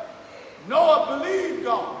right? Noah believed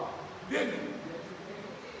God, didn't he?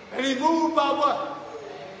 And he moved by what?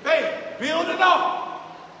 Faith. Build an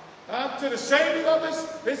ark to the saving of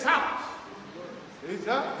his house.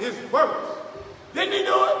 His works. Didn't he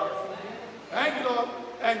do it? Thank you, Lord.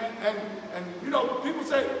 And you know, people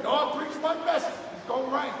say, no, I preach one message. It's going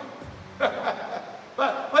to rain.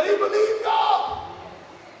 but he believed God.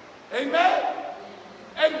 Amen.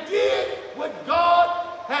 And did what God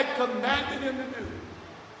had commanded him to do.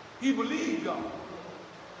 He believed God.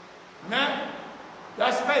 Amen.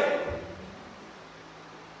 That's faith.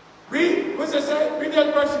 Read. What's that say? Read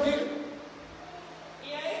that verse again.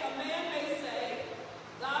 Yea, a man may say,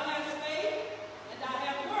 thou hast faith, and I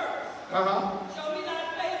have works. Uh-huh. Show me thy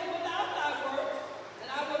faith without thy works, and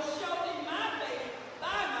I will show thee my faith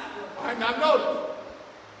by my works. All right, now notice.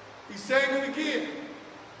 He's saying it again.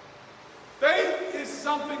 Faith is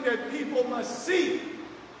something that people must see.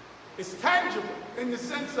 It's tangible in the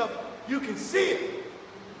sense of you can see it.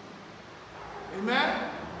 Amen?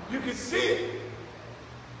 You can see it.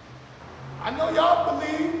 I know y'all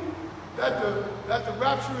believe that the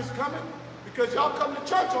rapture is coming because y'all come to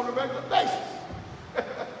church on a regular basis.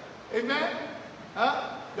 Amen?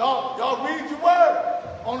 Huh? Y'all read your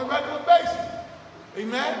word on a regular basis.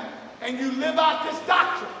 Amen? And you live out this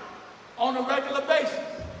doctrine on a regular basis.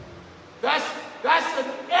 That's an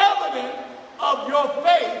evidence of your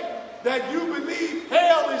faith that you believe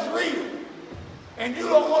hell is real. And you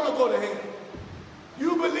don't want to go to hell.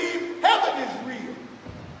 You believe heaven is real.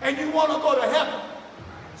 And you want to go to heaven.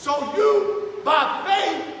 So you, by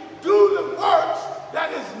faith, do the works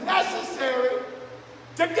that is necessary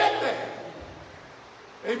to get there.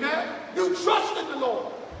 Amen? You trust in the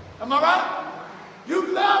Lord. Am I right? You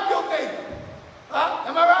love your neighbor.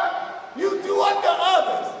 Am I right? You do unto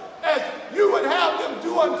others as you would have them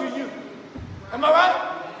do unto you. Am I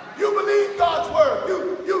right? You believe God's word.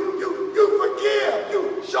 You forgive.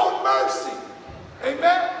 You show mercy.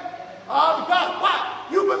 Amen? God, why?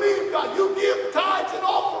 You believe God. You give tithes and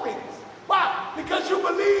offerings. Why? Because you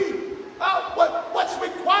believe what's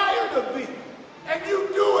required of thee. And you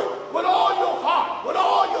do it with all your heart, with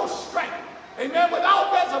all your strength. Amen?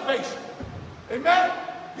 Without reservation. Amen?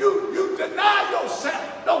 You deny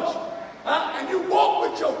yourself, don't you? And you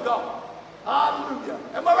walk with your God. Hallelujah.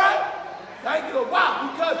 Am I right? Thank you, Lord.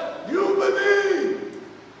 Why? Because you believe.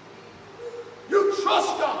 You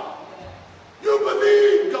trust God. You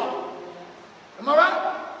believe God. Am I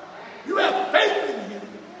right? You have faith in Him.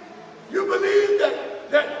 You believe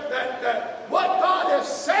that what God has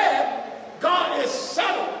said, God has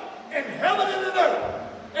settled in heaven and in earth.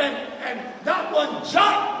 And not one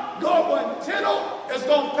jot nor one tittle is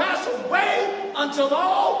going to pass away until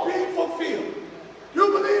all be fulfilled. You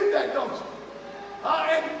believe that, don't you?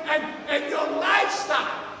 And your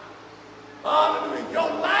lifestyle, hallelujah, your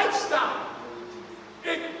lifestyle,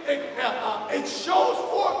 it shows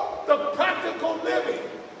forth the practical living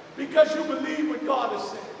because you believe what God has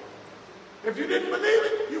said. If you didn't believe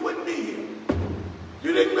it, you wouldn't be here.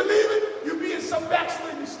 You didn't believe it, you'd be in some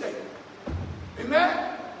backsliding state.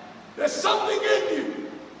 Amen? There's something in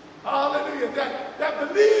you Hallelujah. That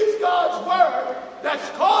believes God's word, that's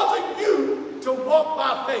causing you to walk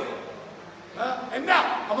by faith. And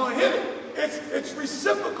now, I'm going to hit it. It's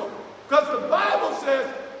reciprocal. Because the Bible says,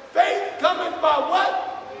 faith cometh by what?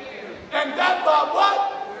 And that by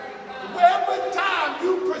what? Every time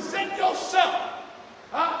you present yourself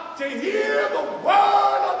to hear the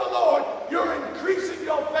word of the Lord, you're increasing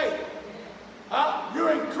your faith.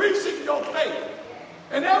 You're increasing your faith.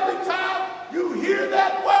 And every time you hear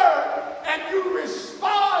that word and you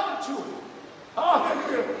respond to it,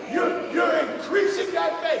 you're increasing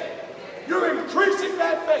that faith. You're increasing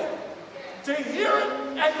that faith. To hear it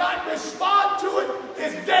and not respond to it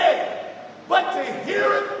is dead. But to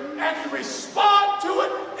hear it and respond to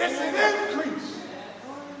it, it's an increase.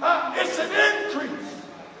 It's an increase.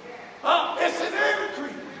 It's an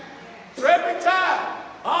increase. So every time,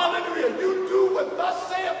 hallelujah, you do what thus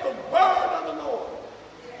saith the word of the Lord,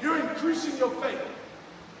 you're increasing your faith.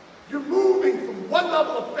 You're moving from one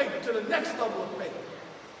level of faith to the next level of faith.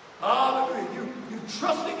 Hallelujah. You're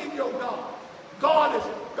trusting in your God.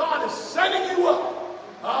 God is setting you up.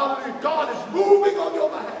 Hallelujah. God is moving on your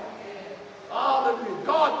behalf. Hallelujah.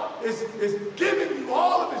 God is giving you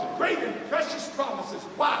all of his great and precious promises.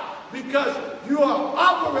 Why? Because you are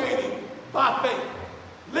operating by faith.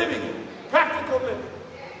 Living it. Practical living.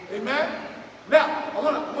 Amen? Now, I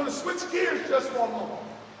want to switch gears just for a moment.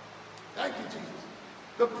 Thank you, Jesus.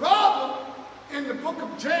 The problem in the book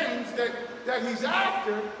of James that he's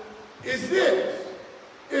after is this.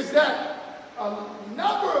 Is that a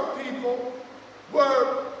number of people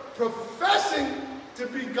were professing to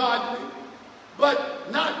be godly,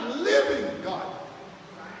 but not living godly.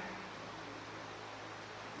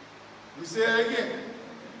 We say that again.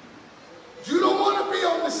 You don't want to be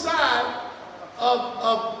on the side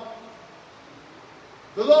of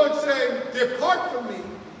the Lord saying, depart from me,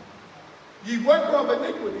 ye worker of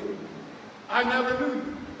iniquity, I never knew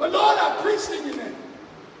you. But Lord, I preached in your name.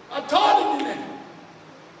 I taught in your name.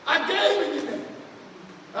 I gave in your name.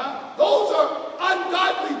 Those are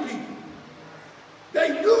ungodly people. They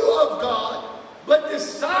knew of God, but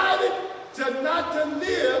decided not to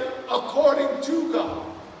live according to God.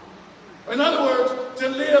 In other words, to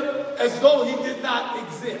live as though he did not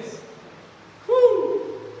exist.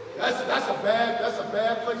 Whew. That's a bad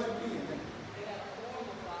place to be in.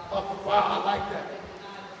 Wow, I like that.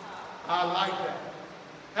 I like that.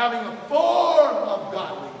 Having a form of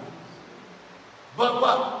godliness. But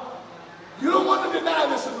what? You don't want to deny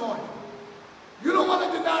this anointing. You don't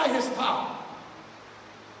want to deny his power.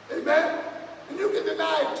 Amen? And you can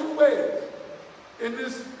deny it two ways.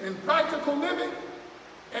 In practical living,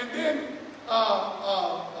 and then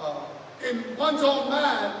in one's own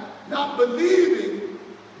mind, not believing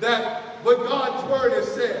that what God's word has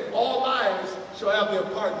said, all liars shall have their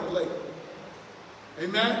part in the lake.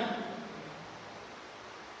 Amen?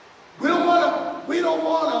 We don't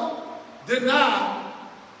want to deny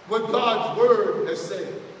what God's word has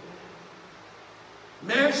said.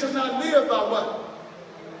 Man shall not live by what?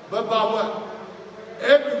 But by what?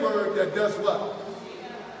 Every word that does what?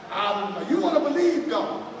 You want to believe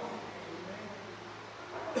God.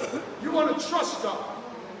 You want to trust God.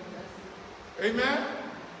 Amen?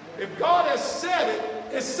 If God has said it,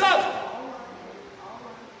 it's settled.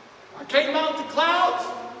 I can't mount the clouds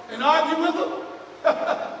and argue with them.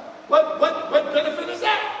 What benefit is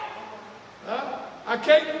that? I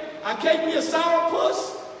can't be a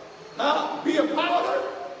sourpuss, be a powder.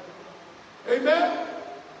 Amen?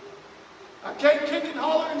 I can't kick and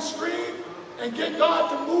holler and scream and get God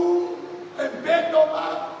to move and bend on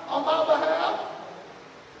my behalf.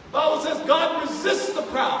 The Bible says God resists the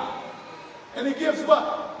proud. And he gives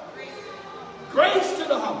what? Grace to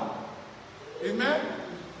the humble. Amen?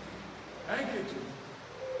 Thank you, Jesus.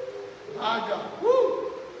 My God.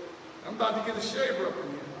 Woo! I'm about to get a shaver up in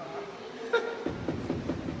here.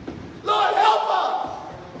 Lord, help us.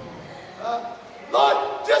 Lord,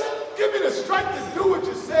 just give me the strength to do what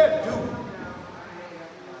you said do.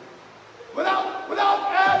 Without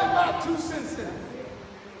adding my 2 cents in it.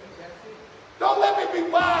 Don't let me be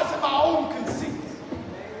wise in my own conceit.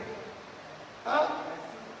 Am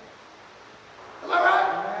I right?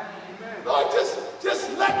 Lord,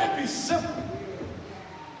 just let me be simple.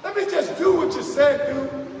 Let me just do what you said do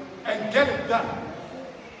and get it done.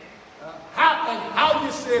 How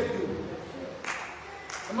you said do.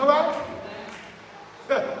 Am I right?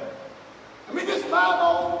 Let me just mind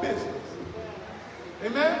my own business.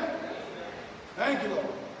 Amen? Thank you,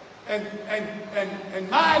 Lord. And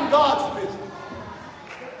mind God's business.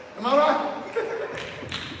 Am I right?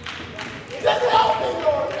 Just help me,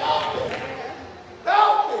 Lord. Help me.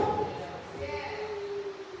 Help me.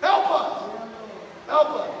 Help us. Help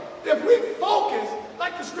us. if we focus,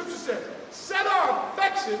 like the scripture says, set our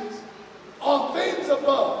affections on things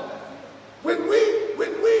above. When we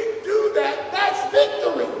do that, that's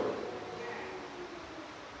victory.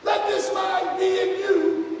 Let this mind be in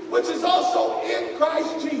you, which is also in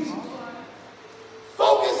Christ Jesus.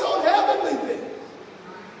 Focus on heavenly things.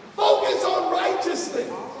 Focus on righteous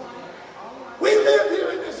things. We live here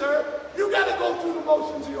in this earth. You got to go through the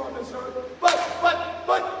motions here on this earth. But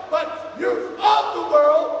you're of the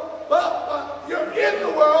world. You're in the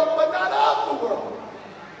world, but not of the world.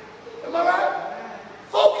 Am I right?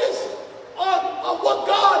 Focus on what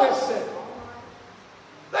God has said.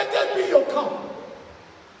 Let that be your comfort.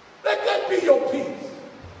 Let that be your peace.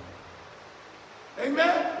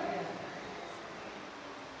 Amen?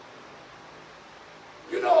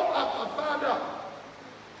 You know, I found out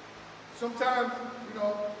sometimes, you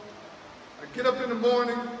know, I get up in the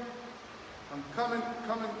morning, I'm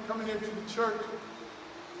coming into the church,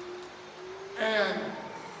 and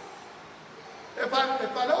if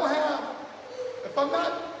I'm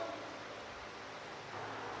not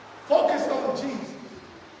focused on Jesus,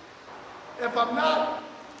 if I'm not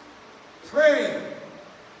praying,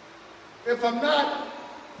 if I'm not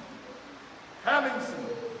having some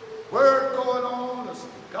word going on or some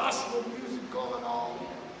gospel music going on,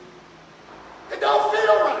 it don't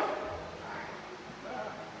feel right.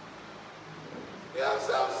 You know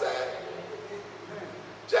what I'm saying?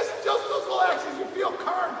 Just those little actions, you feel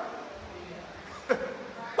carnal.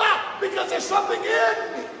 Why? Because there's something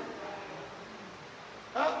in me.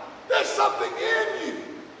 There's something in you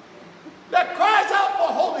that cries out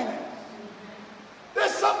for holiness.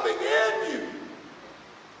 There's something in you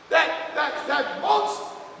that wants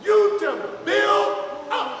you to build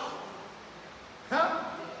up. Huh?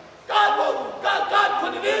 God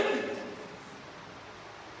put it in you.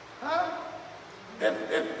 Huh?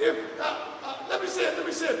 Let me say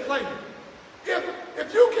it plainly.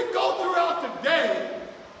 If you can go throughout the day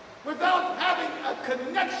without having a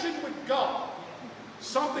connection with God,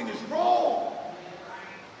 something is wrong.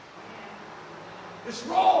 It's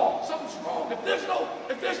wrong. Something's wrong. If there's no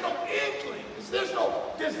inkling, if there's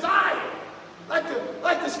no desire, like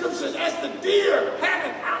the scripture says, as the deer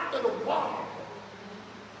panteth after the water,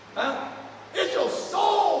 is your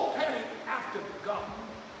soul panteth after God?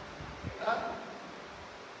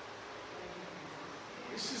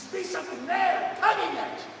 There should be something there tugging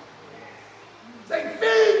at you, saying,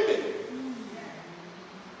 "Feed me."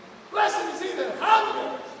 Blessed is he that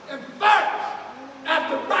hungers and thirsts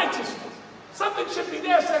after righteousness. Something should be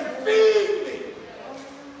there saying, "Feed me."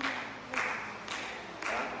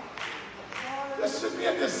 There should be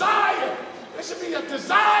a desire. There should be a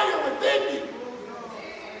desire within you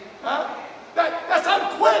that's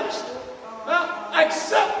unquenched.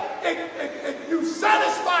 Except you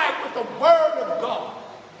satisfied with the word of God.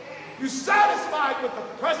 You satisfied with the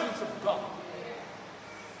presence of God.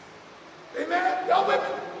 Amen. Y'all with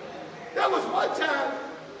me? There was one time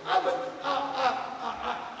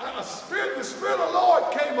the Spirit of the Lord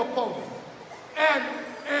came upon me,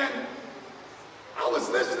 and I was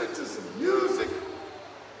listening to some music,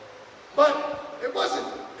 but it wasn't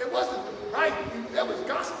the right music. It was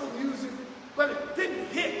gospel music, but it didn't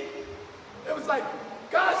hit. It was like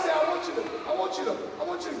God said, I want you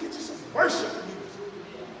to get you some worship music.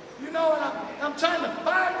 You know, and I'm trying to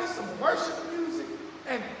find me some worship music,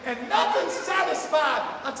 and nothing satisfied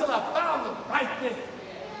until I found the right thing.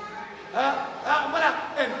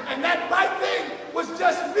 And that right thing was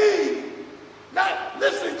just me, not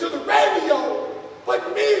listening to the radio,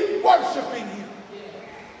 but me worshiping Him.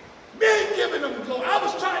 Me giving Him glory. I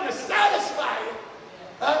was trying to satisfy it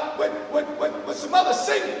with some other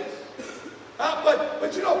singers.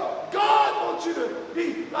 But you know, God wants you to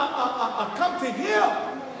be come to Him.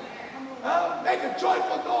 Make a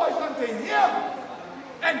joyful noise unto Him.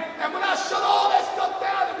 And when I shut all that stuff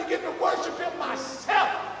down and begin to worship Him myself,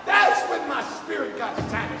 that's when my spirit got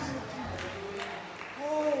satisfied.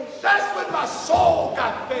 That's when my soul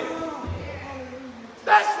got fed.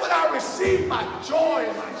 That's when I received my joy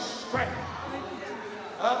and my strength.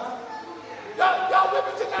 Y'all with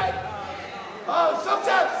me tonight?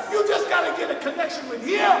 Sometimes you just got to get a connection with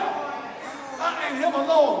Him and Him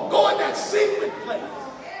alone. Go in that secret place.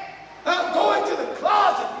 Go into the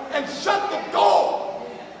closet and shut the door.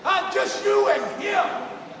 Just you and Him.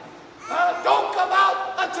 Don't come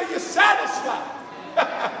out until you're satisfied.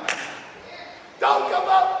 Don't come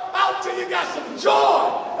out till you got some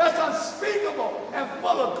joy that's unspeakable and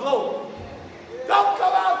full of glory. Don't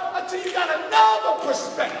come out until you got another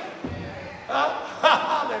perspective.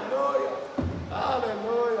 Hallelujah.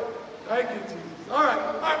 Hallelujah. Thank you, Jesus. All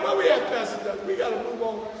right, where we at, Pastor Doug? We got to move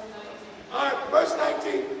on. All right, verse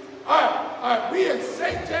 19. All right. We in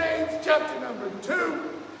St. James, chapter number 2.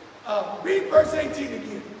 Read verse 18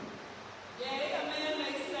 again. Yea, a man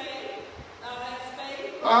may say, thou hast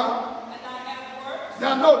faith, and I have works.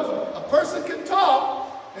 Now notice, a person can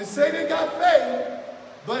talk and say they got faith,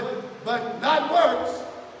 but not works.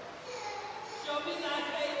 Show me thy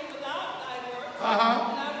faith without thy works, and Uh-huh.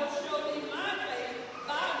 I will show thee my faith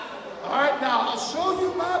by my works. All right, now I'll show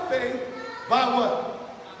you my faith by what?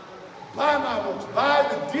 By my works, by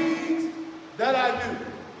the deeds that I do,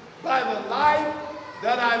 by the life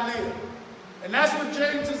that I live. And that's what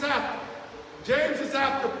James is after. James is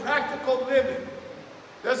after practical living.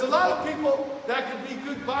 There's a lot of people that can be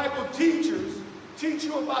good Bible teachers, teach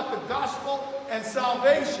you about the gospel and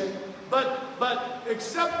salvation, but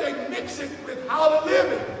except they mix it with how to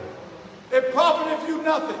live it, it profiteth you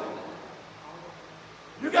nothing.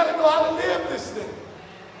 You got to know how to live this thing.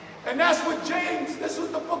 And that's what James, this is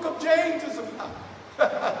what the book of James is about.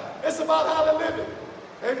 It's about how to live it.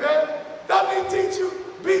 Amen? Doesn't he teach you?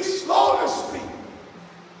 Be slow to speak.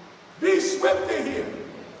 Be swift to hear.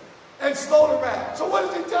 And slow to wrath. So what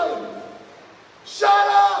is he telling you? Shut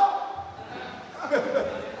up!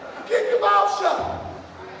 Keep your mouth shut.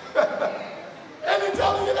 Ain't he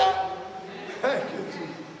telling you that? Thank you, Jesus.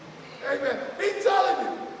 Amen. He's telling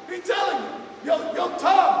you. Your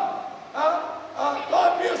tongue,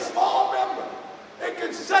 God be a small member. It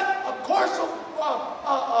can set a course of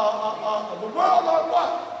the world on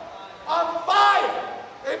what? On fire.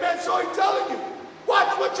 Amen. So he's telling you,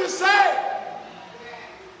 watch what you say.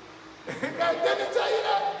 Amen. Didn't he tell you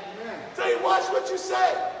that? Tell you, watch what you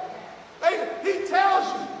say. He tells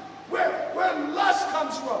you where lust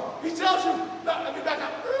comes from. He tells you, let me back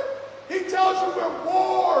up. He tells you where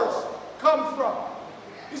wars come from.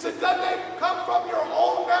 He said, doesn't they come from your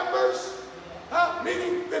own members?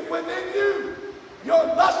 Meaning that within you, your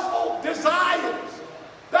lustful desires.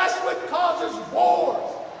 That's what causes wars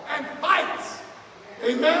and fights.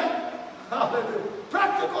 Amen? Hallelujah.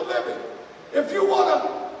 Practical living. If you want to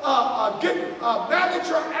manage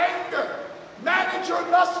your anger, manage your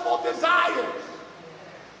lustful desires,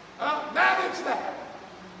 manage that.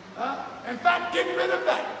 In fact, get rid of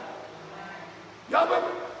that. Y'all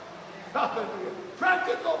remember? Hallelujah.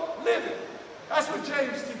 Practical living. That's what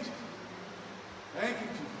James teaches. Thank you,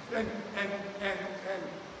 Jesus.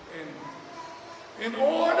 And in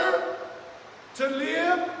order to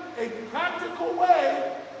live a practical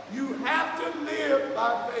way, you have to live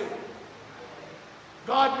by faith.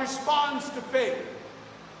 God responds to faith.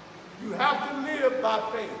 You have to live by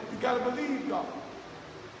faith. You got to believe God.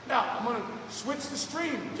 Now, I'm going to switch the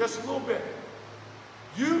stream just a little bit.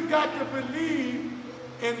 You've got to believe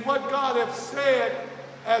in what God has said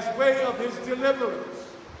as way of his deliverance.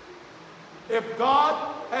 If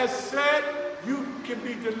God has said you can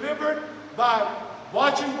be delivered by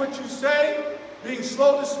watching what you say, being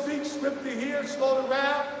slow to speak, swift to hear, slow to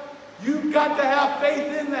wrath, you've got to have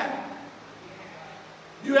faith in that.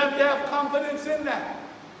 You have to have confidence in that.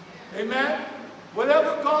 Amen?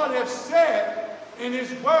 Whatever God has said in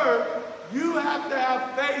his word, you have to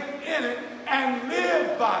have faith in it and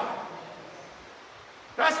live by it.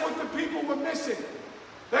 That's what the people were missing.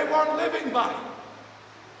 They weren't living by it.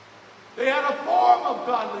 They had a form of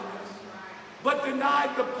godliness, but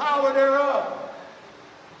denied the power thereof.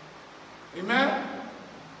 Amen?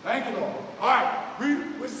 Thank you, Lord. All right.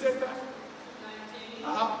 Read. What's it say, Pastor? 19.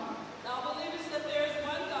 Thou believest that there is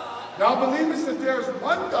one God. Thou believest that there is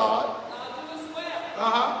one God. Thou doest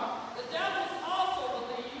well. The devils also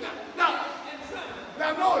believe and tremble.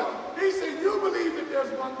 Now notice, he said, you believe that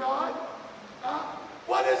there's one God.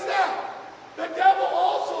 What is that? The devil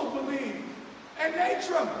also believes, and they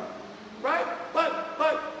tremble. Right? But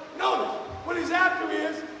notice, what he's after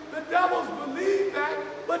is, the devils believe that,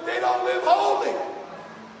 but they don't live holy.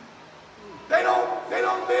 They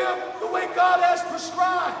don't live the way God has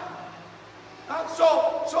prescribed.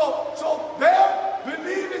 So their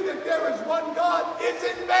believing that there is one God is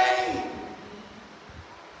in vain.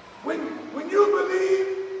 When you believe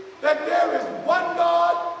that there is one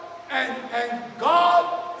God and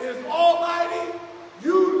God is almighty,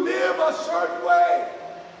 you live a certain way.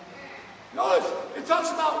 Notice, it talks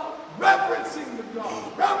about reverencing the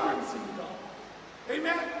God. Reverencing God.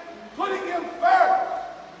 Amen? Putting him first.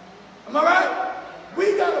 Am I right?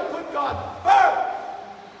 We got to put God first.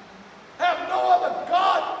 Have no other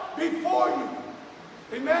God before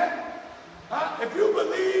you. Amen? If you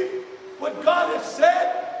believe what God has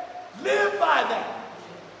said, live by that.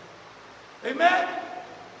 Amen?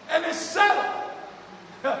 And it's settled.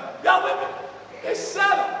 Y'all with me? It's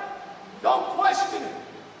settled. Don't question it.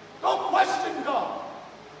 Don't question God.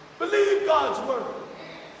 Believe God's word.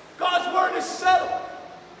 God's word is settled.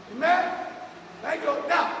 Amen?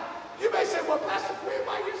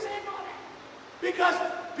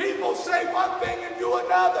 say one thing and do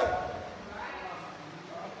another.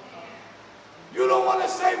 You don't want to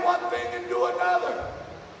say one thing and do another.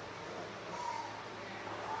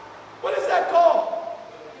 What is that called?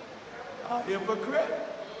 A hypocrite.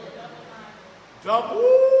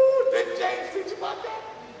 Didn't James teach about that?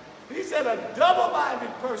 He said a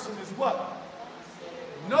double-minded person is what?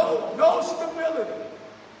 No stability.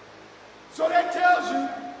 So that tells you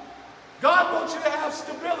God wants you to have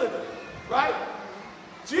stability, right?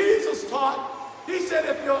 Jesus taught, he said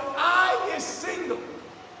if your eye is single,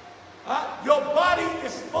 your body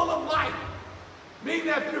is full of light. Meaning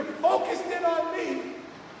that if you're focused in on me,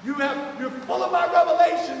 you're full of my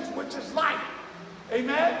revelations, which is light.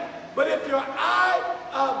 Amen? But if your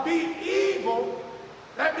eye be evil,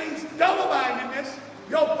 that means double-mindedness.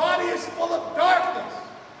 Your body is full of darkness.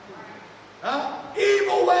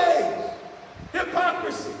 Evil ways.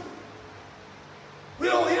 Hypocrisy. He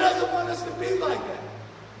doesn't want us to be like that.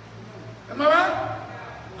 Am I right?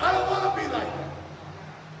 I don't want to be like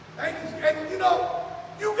that. And you know,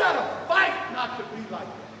 you got to fight not to be like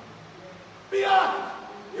that. Be honest.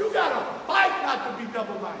 You got to fight not to be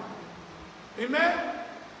double-minded. Amen?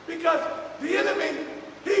 Because the enemy,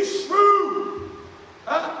 he's shrewd.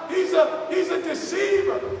 He's a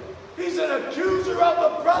deceiver. He's an accuser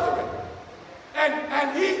of the brethren.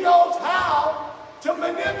 And he knows how to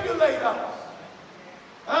manipulate us.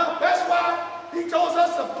 That's why he tells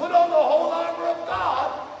us to put on the whole armor of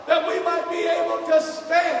God, that we might be able to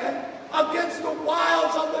stand against the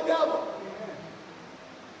wiles of the devil.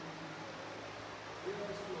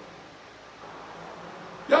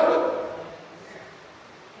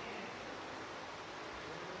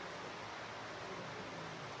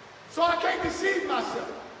 So I can't deceive myself.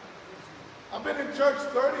 I've been in church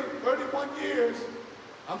 31 years.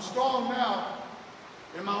 I'm strong now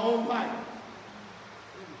in my own life.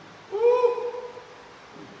 Woo!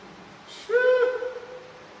 Shoo!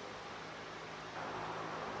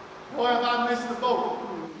 Boy, have I missed the boat.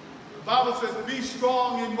 The Bible says, be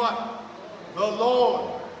strong in what? The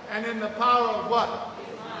Lord. And in the power of what?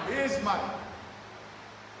 His might.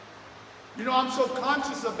 You know, I'm so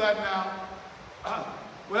conscious of that now.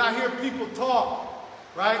 When I hear people talk,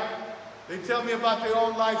 right? They tell me about their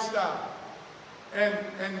own lifestyle.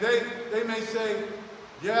 And they may say,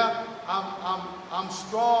 yeah, I'm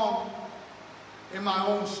strong in my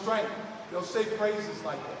own strength. They'll say phrases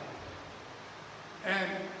like that.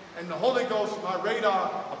 And the Holy Ghost, my radar,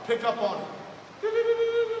 will pick up on it.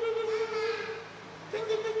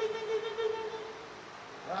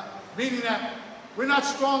 Meaning that we're not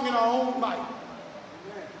strong in our own might.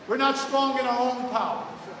 We're not strong in our own power.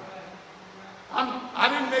 I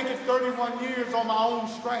didn't make it 31 years on my own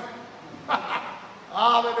strength.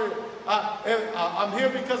 Hallelujah. I'm here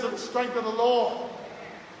because of the strength of the Lord.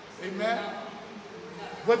 Amen.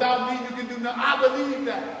 Without me, you can do nothing. I believe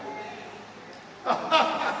that.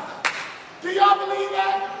 Do y'all believe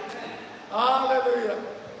that? Hallelujah.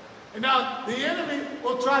 And now the enemy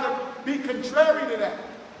will try to be contrary to that.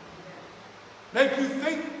 Make you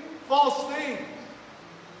think false things.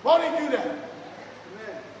 Won't he do that?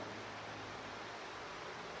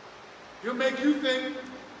 He'll make you think,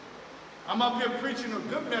 I'm up here preaching a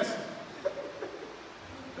good message.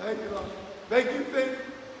 Thank you, Lord. Make you think,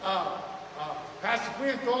 Pastor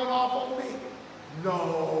Quinn throwing off on me.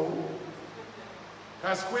 No.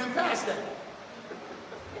 Pastor Quinn passed that.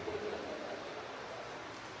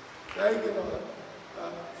 Thank you, Lord.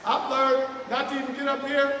 I've learned not to even get up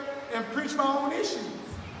here and preach my own issues.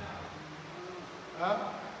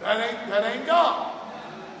 That ain't God.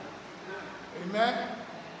 Amen.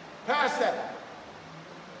 Pass that.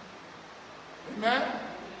 Amen.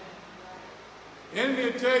 The enemy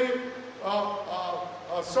will tell you,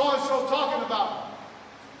 so-and-so talking about me.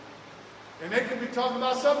 And they could be talking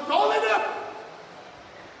about something totally different.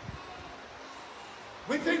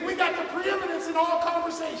 We think we got the preeminence in all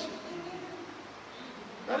conversation.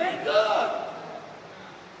 That ain't good.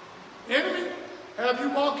 Enemy, have you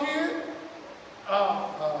walk in,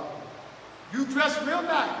 you dress real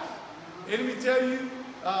nice. Enemy tell you,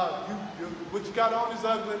 what you got on is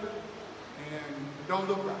ugly and don't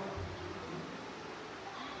look right.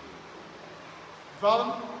 Follow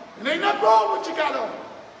me? And ain't nothing wrong with what you got on.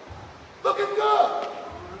 Looking good.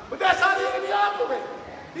 But that's how the enemy operates.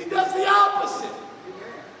 He does the opposite.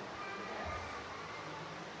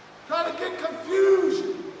 Try to get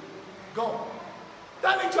confusion going.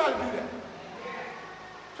 Doesn't he try to do that?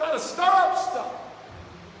 Try to stir up stuff.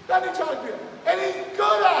 Doesn't he try to do that? And he's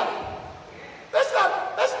good at it.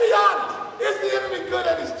 Let's be honest. Is the enemy good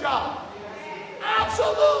at his job?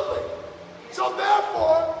 Absolutely. So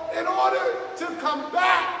therefore, in order to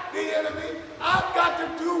combat the enemy. I've got to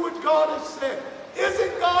do what God has said.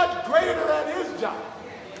 Isn't God greater at his job?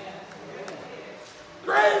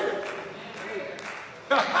 Greater.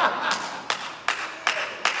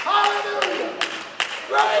 Hallelujah.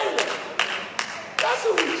 Greater. That's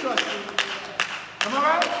who we trust in. Am I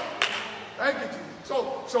right? Thank you, Jesus. So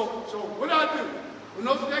what do I do? When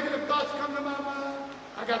those negative thoughts come to my mind,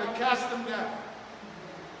 I got to cast them down.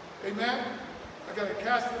 Amen? I got to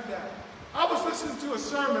cast them down. I was listening to a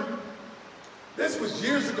sermon. This was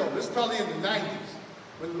years ago. This is probably in the 90s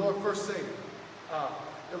when the Lord first saved me.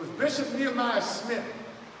 It was Bishop Nehemiah Smith.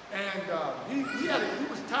 And he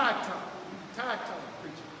was tag-tongue. Tag-tongue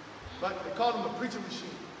preacher. But they called him a preacher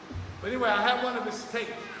machine. But anyway, I had one of his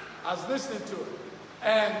tapes. I was listening to it.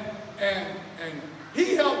 And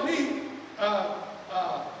he helped me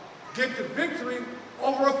get the victory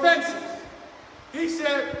over offenses. He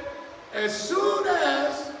said, as soon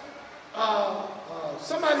as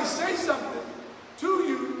somebody says something to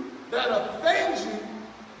you that offends you,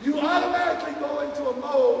 you automatically go into a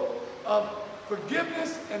mode of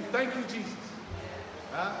forgiveness and thank you, Jesus.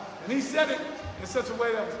 And he said it in such a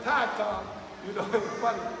way that was tag-tongue, you know, it was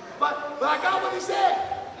funny. But I got what he said.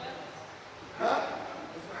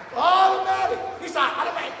 Automatic. He said,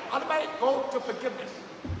 automatic, go to forgiveness.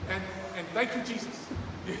 And thank you, Jesus.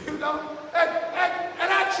 You know? And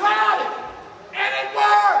I tried it. And it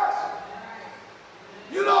works.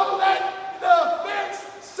 You don't let the offense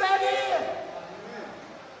set in.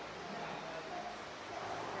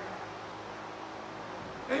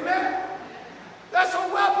 Amen? That's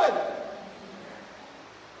a weapon.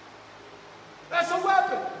 That's a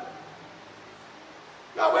weapon.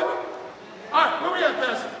 Y'all with me? All right, where we at,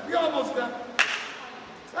 Pastor? We almost done.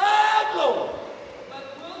 Ah, Lord. But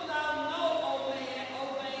wilt thou know, O vain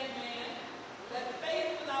man, that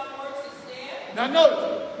faith without works is dead? Now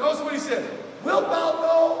notice what he said. Wilt thou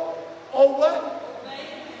know, O what? O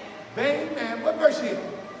vain man. Vain man. What verse here? 20.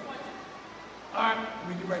 All right,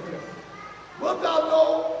 read it right there. Wilt thou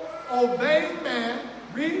know, O vain man,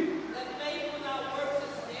 read. That faith without works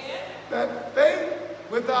is dead? That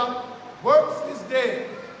faith without works is dead.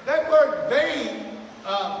 That word vain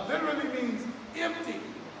literally means empty.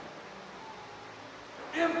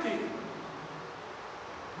 Empty.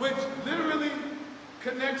 Which literally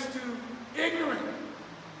connects to ignorant.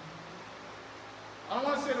 I don't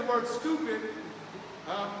want to say the word stupid,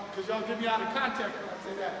 because y'all get me out of context when I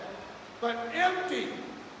say that. But empty.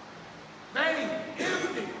 Vain.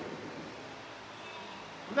 Empty.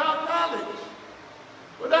 Without knowledge.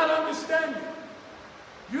 Without understanding.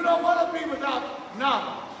 You don't want to be without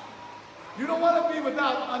knowledge. You don't want to be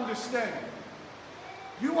without understanding.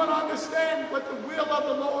 You want to understand what the will of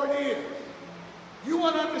the Lord is. You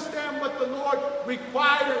want to understand what the Lord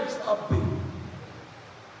requires of thee.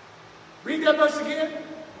 Read that verse again.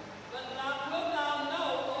 But wilt thou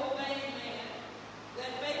know, O vain man,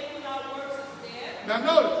 that faith without works is dead? Now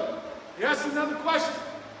notice, he asks another question.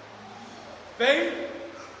 Faith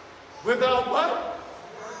without what?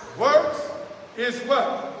 Works is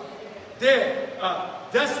what? Dead.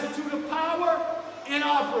 Destitute of power,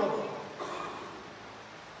 inoperable.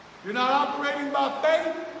 You're not operating by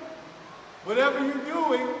faith. Whatever you're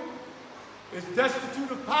doing is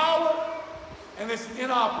destitute of power and it's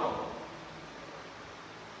inoperable.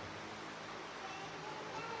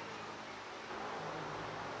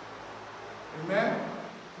 Amen?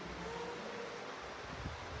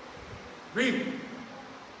 Read it.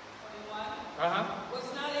 21.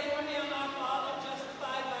 Was not Abraham our father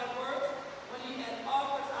justified by works when he had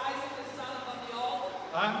offered Isaac the son of the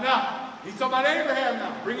altar? Now, he's talking about Abraham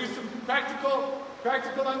now. Bring you some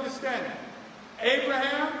practical understanding.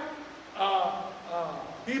 Abraham,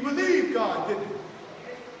 he believed God, didn't he?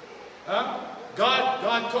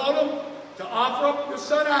 God told him to offer up his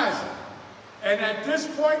son Isaac. And at this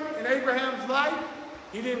point in Abraham's life,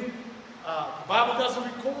 he didn't, the Bible doesn't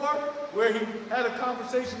record where he had a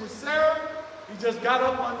conversation with Sarah. He just got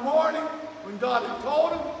up one morning when God had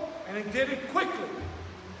told him, and he did it quickly.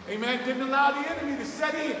 Amen. Didn't allow the enemy to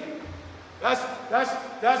set in. That's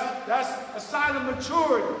a sign of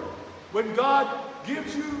maturity. When God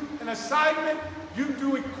gives you an assignment, you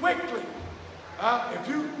do it quickly. If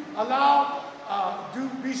you allow,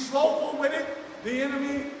 be slowful with it, the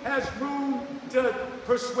enemy has room to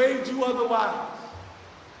persuade you otherwise.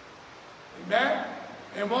 Amen?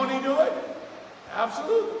 And won't he do it?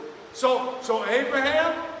 Absolutely. So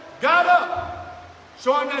Abraham got up,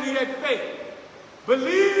 showing that he had faith,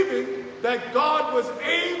 believing that God was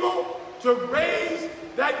able to raise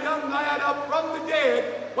that young lad up from the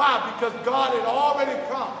dead. Why? Because God had already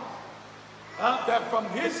promised. that from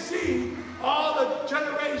his seed, all the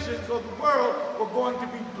generations of the world were going to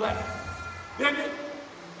be blessed. Didn't it?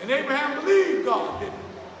 And Abraham believed God, didn't he?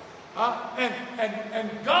 And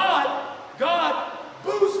God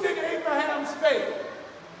boosted Abraham's faith.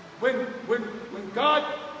 When God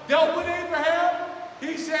dealt with Abraham,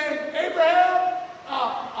 he said, Abraham,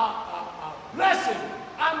 bless him.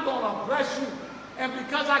 I'm going to bless you. And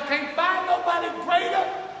because I can't find nobody greater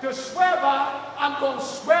to swear by, I'm going to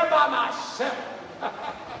swear by myself.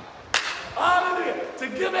 Hallelujah. To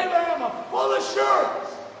give Abraham a full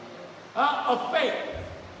assurance of faith.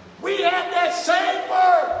 We have that same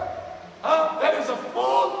word. That is a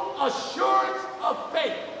full assurance of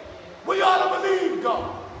faith. We ought to believe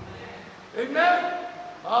God. Amen?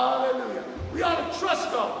 Hallelujah. We ought to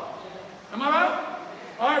trust God. Am I right?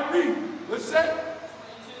 All right, read. Let's say.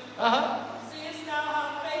 Seest thou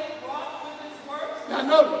how faith wrought with his works? Now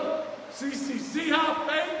notice. See how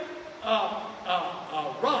faith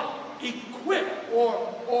wrought, equipped,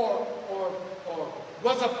 or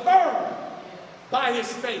was affirmed by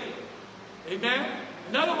his faith. Amen?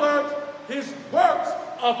 In other words, his works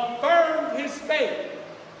affirmed his faith.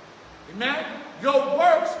 Amen? Your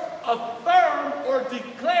works affirm or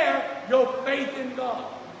declare your faith in God.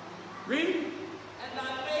 Read.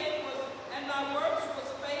 And thy works was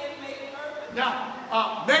faith made perfect.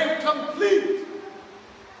 Now, made complete.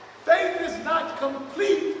 Faith is not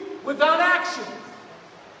complete without action.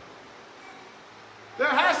 There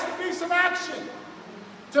has to be some action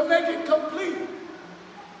to make it complete.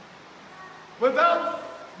 Without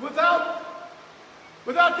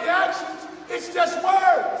the actions, it's just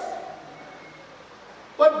words.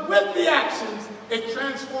 But with the actions, it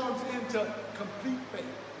transforms into complete faith.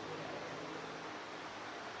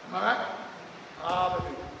 Am I right?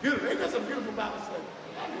 Hallelujah. Beautiful. Ain't that some beautiful Bible study?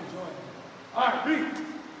 I'm enjoying it. All right, read.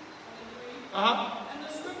 And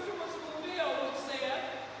the scripture was fulfilled, which said,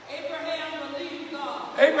 Abraham believed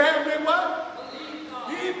God. Abraham did what? Believed God.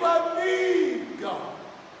 He believed God.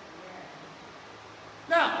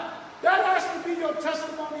 Now, that has to be your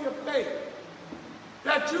testimony of faith.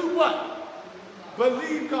 That you what?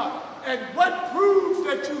 Believe God. And what proves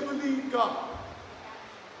that you believe God?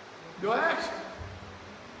 Your action.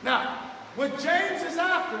 Now, what James is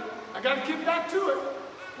after, I got to keep back to it,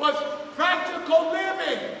 was practical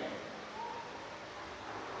living.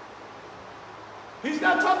 He's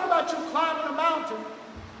not talking about you climbing a mountain.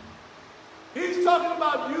 He's talking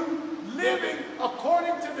about you living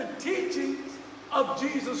according to the teachings of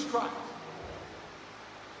Jesus Christ.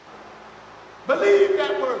 Believe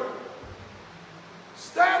that word.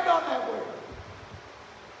 Stand on that word.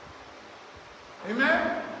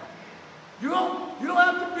 Amen? You don't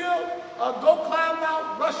have to go climb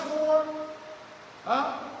Mount Rushmore.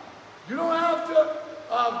 You don't have to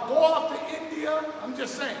go off to India. I'm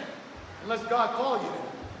just saying. Unless God called you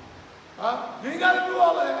there. You ain't got to do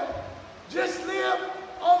all of that. Just live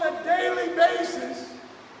on a daily basis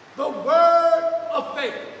the word of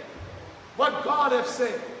faith. What God has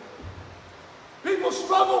said. People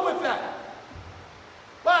struggle with that.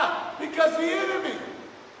 Why? Because the enemy.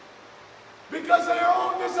 Because of their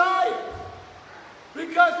own desires.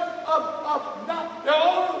 Because of not their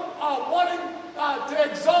own wanting to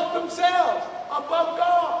exalt themselves above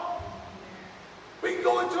God. We can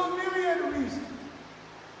go into a myriad of reasons.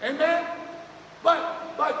 Amen? But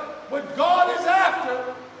what God is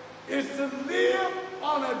after is to live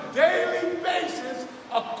on a daily basis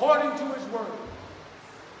according to his word.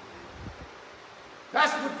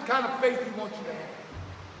 That's what kind of faith he wants you to have.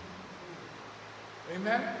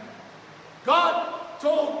 Amen? God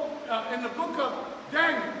told in the book of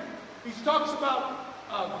Daniel, he talks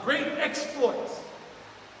about great exploits.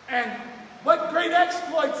 And what great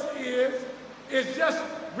exploits is just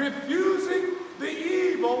refusing the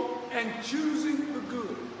evil and choosing the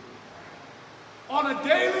good. On a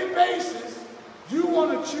daily basis, you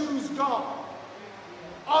want to choose God.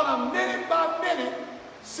 On a minute-by-minute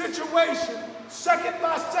situation,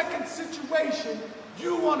 second-by-second situation,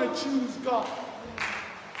 you want to choose God.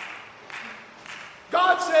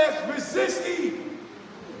 God says, resist evil.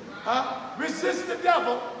 Resist the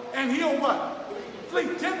devil, and he'll what? Flee.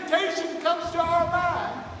 Temptation comes to our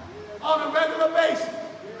mind on a regular basis.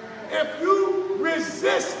 If you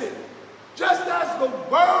resist it, just as the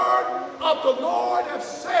word of the Lord has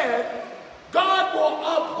said, God will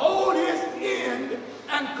uphold his end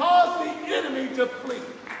and cause the enemy to flee.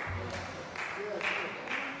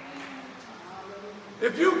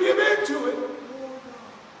 If you give in to it,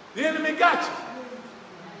 the enemy got you.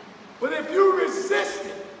 But if you resist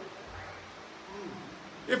it,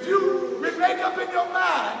 if you make up in your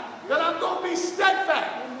mind that I'm going to be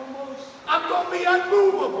steadfast, I'm going to be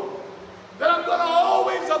unmovable, that I'm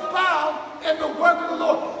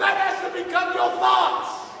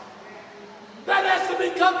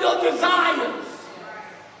your desires.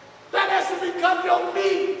 That has to become your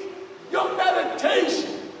need, your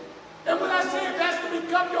meditation. And when I say it has to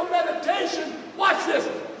become your meditation, watch this.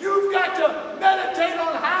 You've got to meditate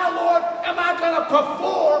on how, Lord, am I going to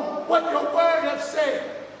perform what your word has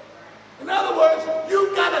said. In other words,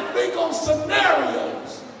 you've got to think on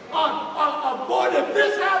scenarios. Lord, if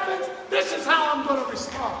this happens, this is how I'm going to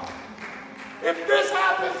respond. If this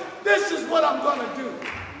happens, this is what I'm going to do.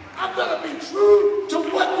 I'm going to be true to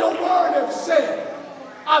what your word has said.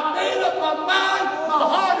 I've made up my mind. My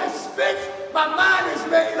heart is fixed. My mind is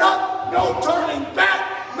made up. No turning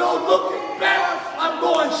back. No looking back. I'm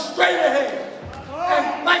going straight ahead.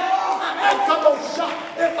 And like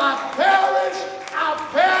if I perish, I'll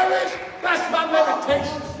perish. That's my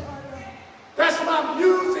meditation. That's my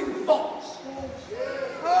musing thoughts.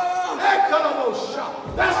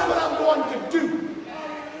 That's what I'm going to do.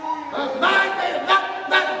 Mind made up.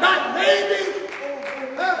 Not maybe.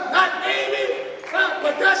 Not maybe.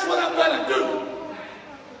 But that's what I'm going to do.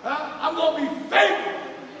 I'm going to be faithful.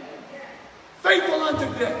 Faithful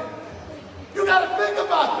unto death. You got to think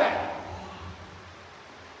about that.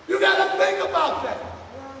 You got to think about that.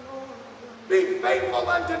 Be faithful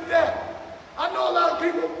unto death. I know a lot of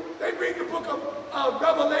people, they read the book of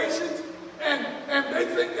Revelations and they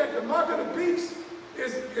think that the mark of the beast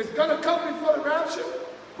is going to come before the rapture.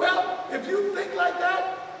 Well, if you think like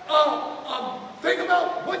that, think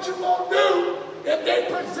about what you're going to do if they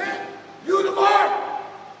present you the mark.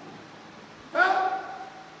 Huh?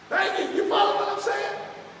 Thank you. You follow what I'm saying?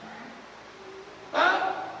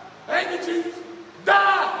 Huh? Thank you, Jesus.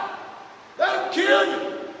 Die. Let them kill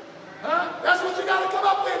you. Huh? That's what you got to come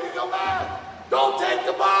up with in your mind. Don't take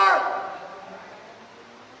the mark.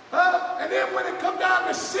 Huh? And then when it comes down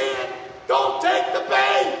to sin, don't take the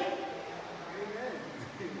bait.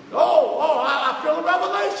 I feel a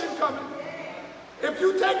revelation coming. If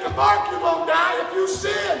you take the mark, you're going to die. If you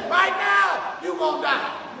sin right now, you're going to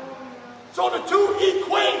die. So the two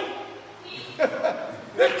equate.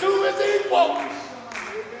 The two is equal.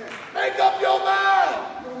 Make up your mind.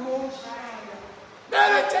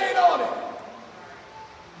 Meditate on it.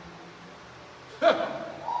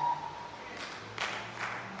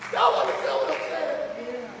 Y'all want to feel what I'm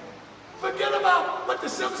saying? Forget about what the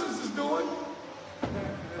Simpsons is doing.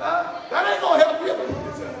 That ain't going to help you.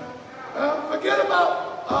 Forget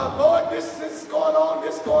about, Lord, this is going on,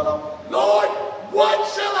 this is going on. Lord, what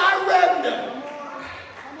shall I render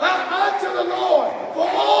unto the Lord for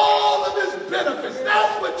all of his benefits?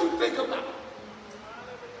 That's what you think about.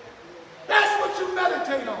 That's what you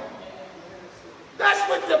meditate on. That's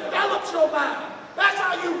what develops your mind. That's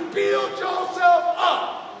how you build yourself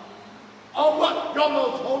up on what? Your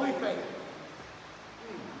most holy faith.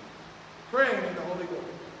 Praying in the Holy Ghost.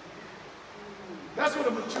 That's what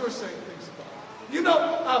a mature saint thinks about. You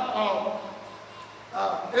know,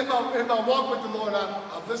 in my walk with the Lord,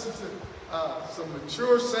 I've listened to some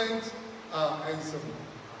mature saints and some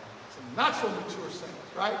not so mature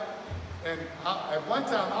saints, right? And at one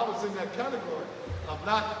time, I was in that category of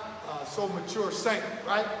not so mature saint,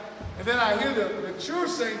 right? And then I hear the mature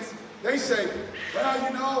saints, they say, well,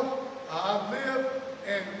 you know, I've lived,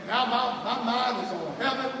 and now my mind is on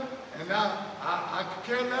heaven, and now I could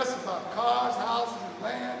care less about cars, houses, and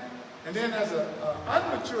land. And then as an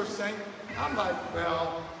unmature saint, I'm like,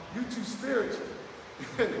 well, you too spiritual.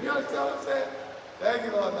 You understand what I'm saying? Thank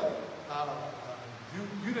you, Lord.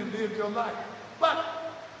 You didn't live your life. But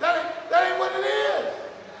that ain't what it is.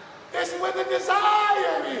 It's where the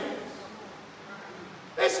desire is.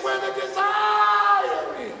 It's where the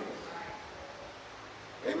desire is.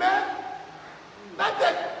 Amen? Not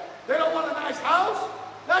that they don't want a nice house.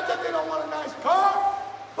 Not that they don't want a nice car.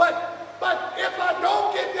 But if I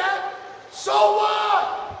don't get that, so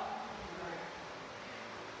what?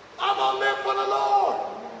 I'm going to live for the Lord.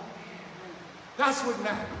 That's what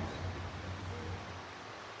matters.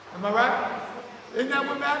 Am I right? Isn't that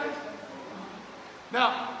what matters?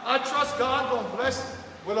 Now, I trust God going to bless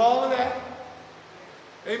with all of that.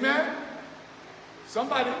 Amen?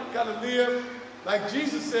 Somebody got to live like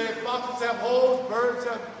Jesus said, foxes have holes, birds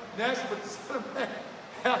have nests, but the Son of Man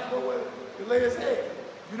have nowhere to lay his head.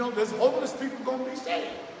 You know, there's hopeless people going to be saved.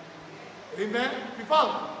 Amen? You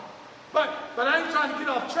follow me? But I ain't trying to get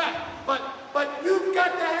off track. But you've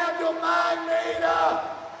got to have your mind made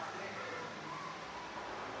up.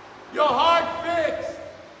 Your heart fixed.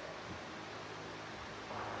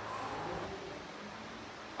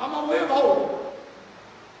 I'm going to live holy.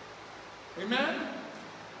 Amen?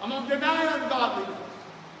 I'm going to deny ungodliness.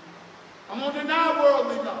 I'm going to deny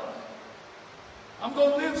worldly knowledge. I'm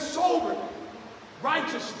going to live soberly,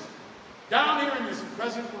 righteously, down here in this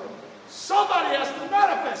present world. somebody has to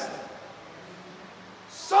manifest that.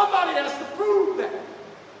 Somebody has to prove that.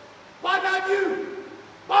 Why not you?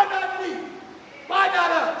 Why not me? Why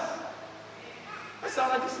not us? That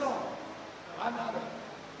sounds like a song. Why not us?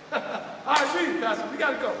 All right, read, Pastor. We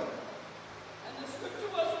got to go. And the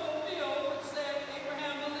scripture was fulfilled, which said,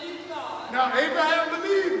 Abraham believed God. Now, Abraham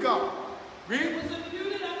believed God. Read. It was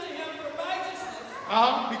imputed unto him for righteousness.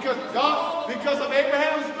 Because of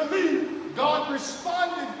Abraham's belief, God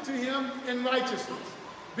responded to him in righteousness.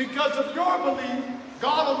 Because of your belief,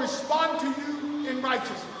 God will respond to you in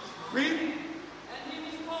righteousness. Read. And he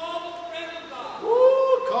was called a friend of God.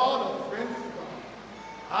 Ooh, called a friend of God.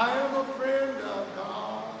 I am a friend of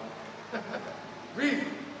God. Read.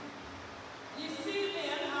 You see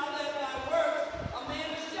then how that by works a man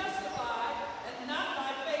is justified, and not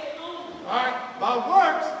by faith only. All right. By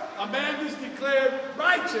works, a man is declared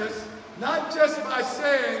righteous, not just by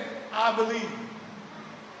saying, I believe.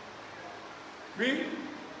 Read.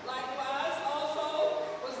 Likewise, also,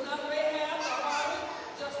 was not Rahab the harlot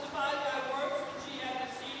justified by works which she had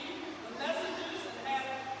received the messengers and had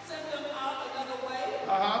sent them out another way?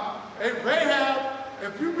 Hey, Rahab,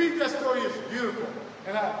 if you read that story, it's beautiful.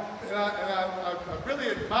 And I really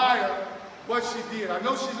admire what she did. I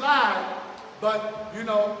know she lied, but, you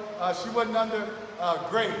know, she wasn't under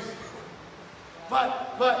grace.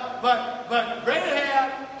 But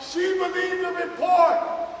Rahab, she believed the report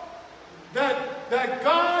that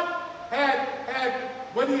God had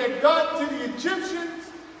when he had gone to the Egyptians,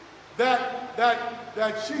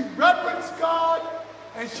 that she reverenced God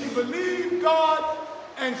and she believed God,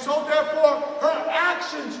 and so therefore her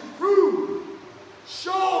actions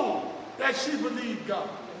showed that she believed God.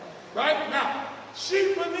 Right now,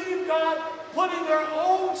 she believed God, putting her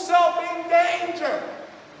own self in danger.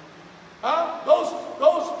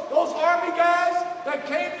 Those army guys that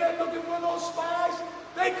came there looking for those spies,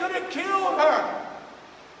 they could have killed her.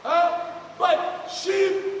 But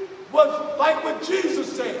she was like what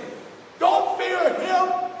Jesus said. Don't fear him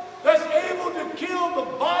that's able to kill the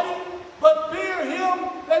body, but fear him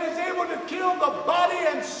that is able to kill the body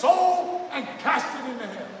and soul and cast it into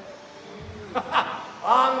hell.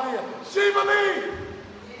 Hallelujah. She believed.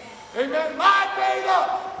 Amen. Mind made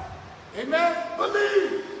up. Amen.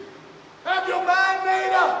 Believe. Have your mind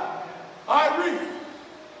made up. I read.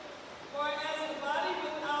 For as the body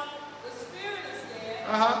without the spirit is dead,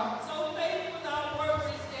 so faith without works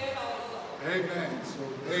is dead also. Amen. So,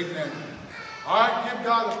 amen. All right, give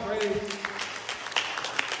God a praise.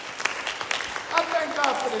 I thank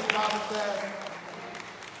God for this Bible class.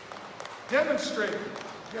 Demonstrate it.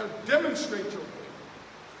 You got to demonstrate your faith.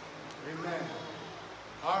 Amen.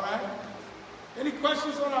 All right. Any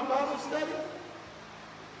questions on our Bible study?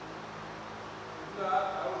 No, I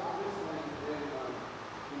was listening, and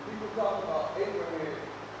when people talk about Abraham,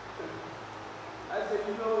 I said,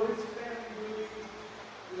 you know, his family really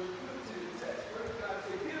was good to the test. First God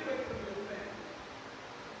said, get away from your family.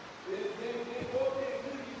 Then go there and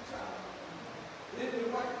kill your child. Then the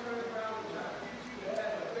wife turned around and tried to get you to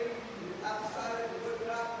have a baby outside of what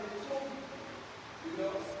God had told you. You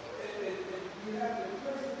know, and you have to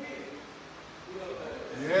persevere. You know,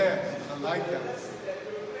 Yes, I like that. that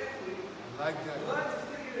your family, I like that. blood is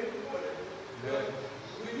thicker than water. Yeah.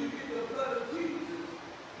 When you get the blood of Jesus,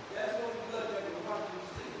 that's the only blood that will wash your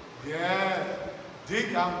sin. Yeah.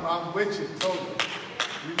 Dick, I'm with you totally.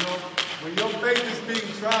 You know, when your faith is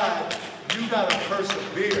being tried, you got to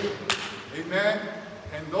persevere. Amen.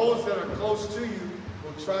 And those that are close to you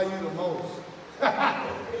will try you the most.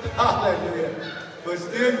 Hallelujah. But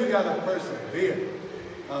still, you got to persevere.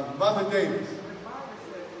 Mother Davis. The Bible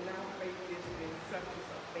says, now faith is the substance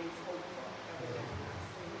of things hoped for, evidence not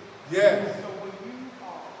seen. Yes. So when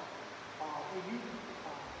you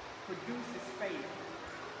produce this faith,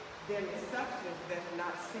 then the substance that's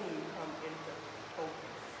not seen comes into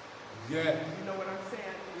focus. Yes. You know what I'm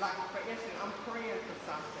saying? Like, for instance, I'm praying for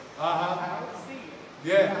something. Uh-huh. I don't see it.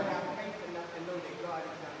 Yeah. But I have faith enough to know that God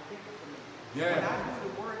is going to give it to me. Yeah. When I do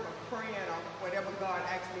the work of praying or whatever God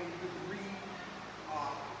asks me to do, read,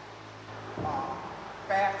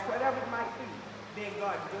 fast, whatever it might be, then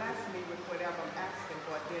God bless me with whatever I'm asking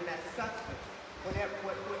for. Then that substance, whatever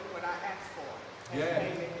what I ask for, Yeah.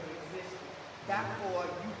 came into existence. Therefore,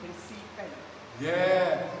 you can see faith.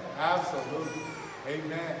 Yeah, absolutely.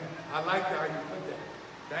 Amen. I like how you put that.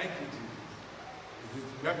 Thank you, Jesus.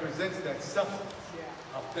 It represents that substance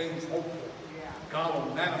of things hoped for. Yeah. God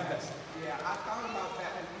will manifest it. Yeah, I thought about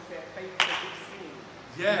that when you said faith can be seen.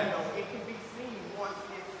 Yeah. You know, it can be seen once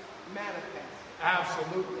it's manifest.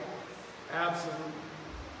 Absolutely. Yes. Absolutely.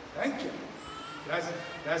 Thank you.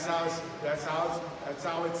 That's how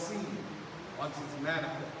it's seen once it's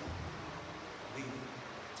manifest. lead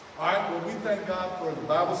it. All right, well, we thank God for the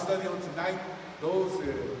Bible study on tonight. Those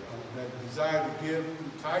that desire to give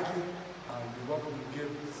through tithing, you're welcome to give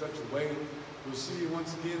in such a way. We'll see you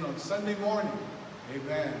once again on Sunday morning.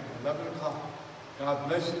 Amen. 11 o'clock. God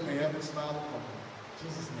bless you. May heaven smile upon you. In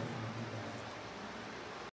Jesus' name.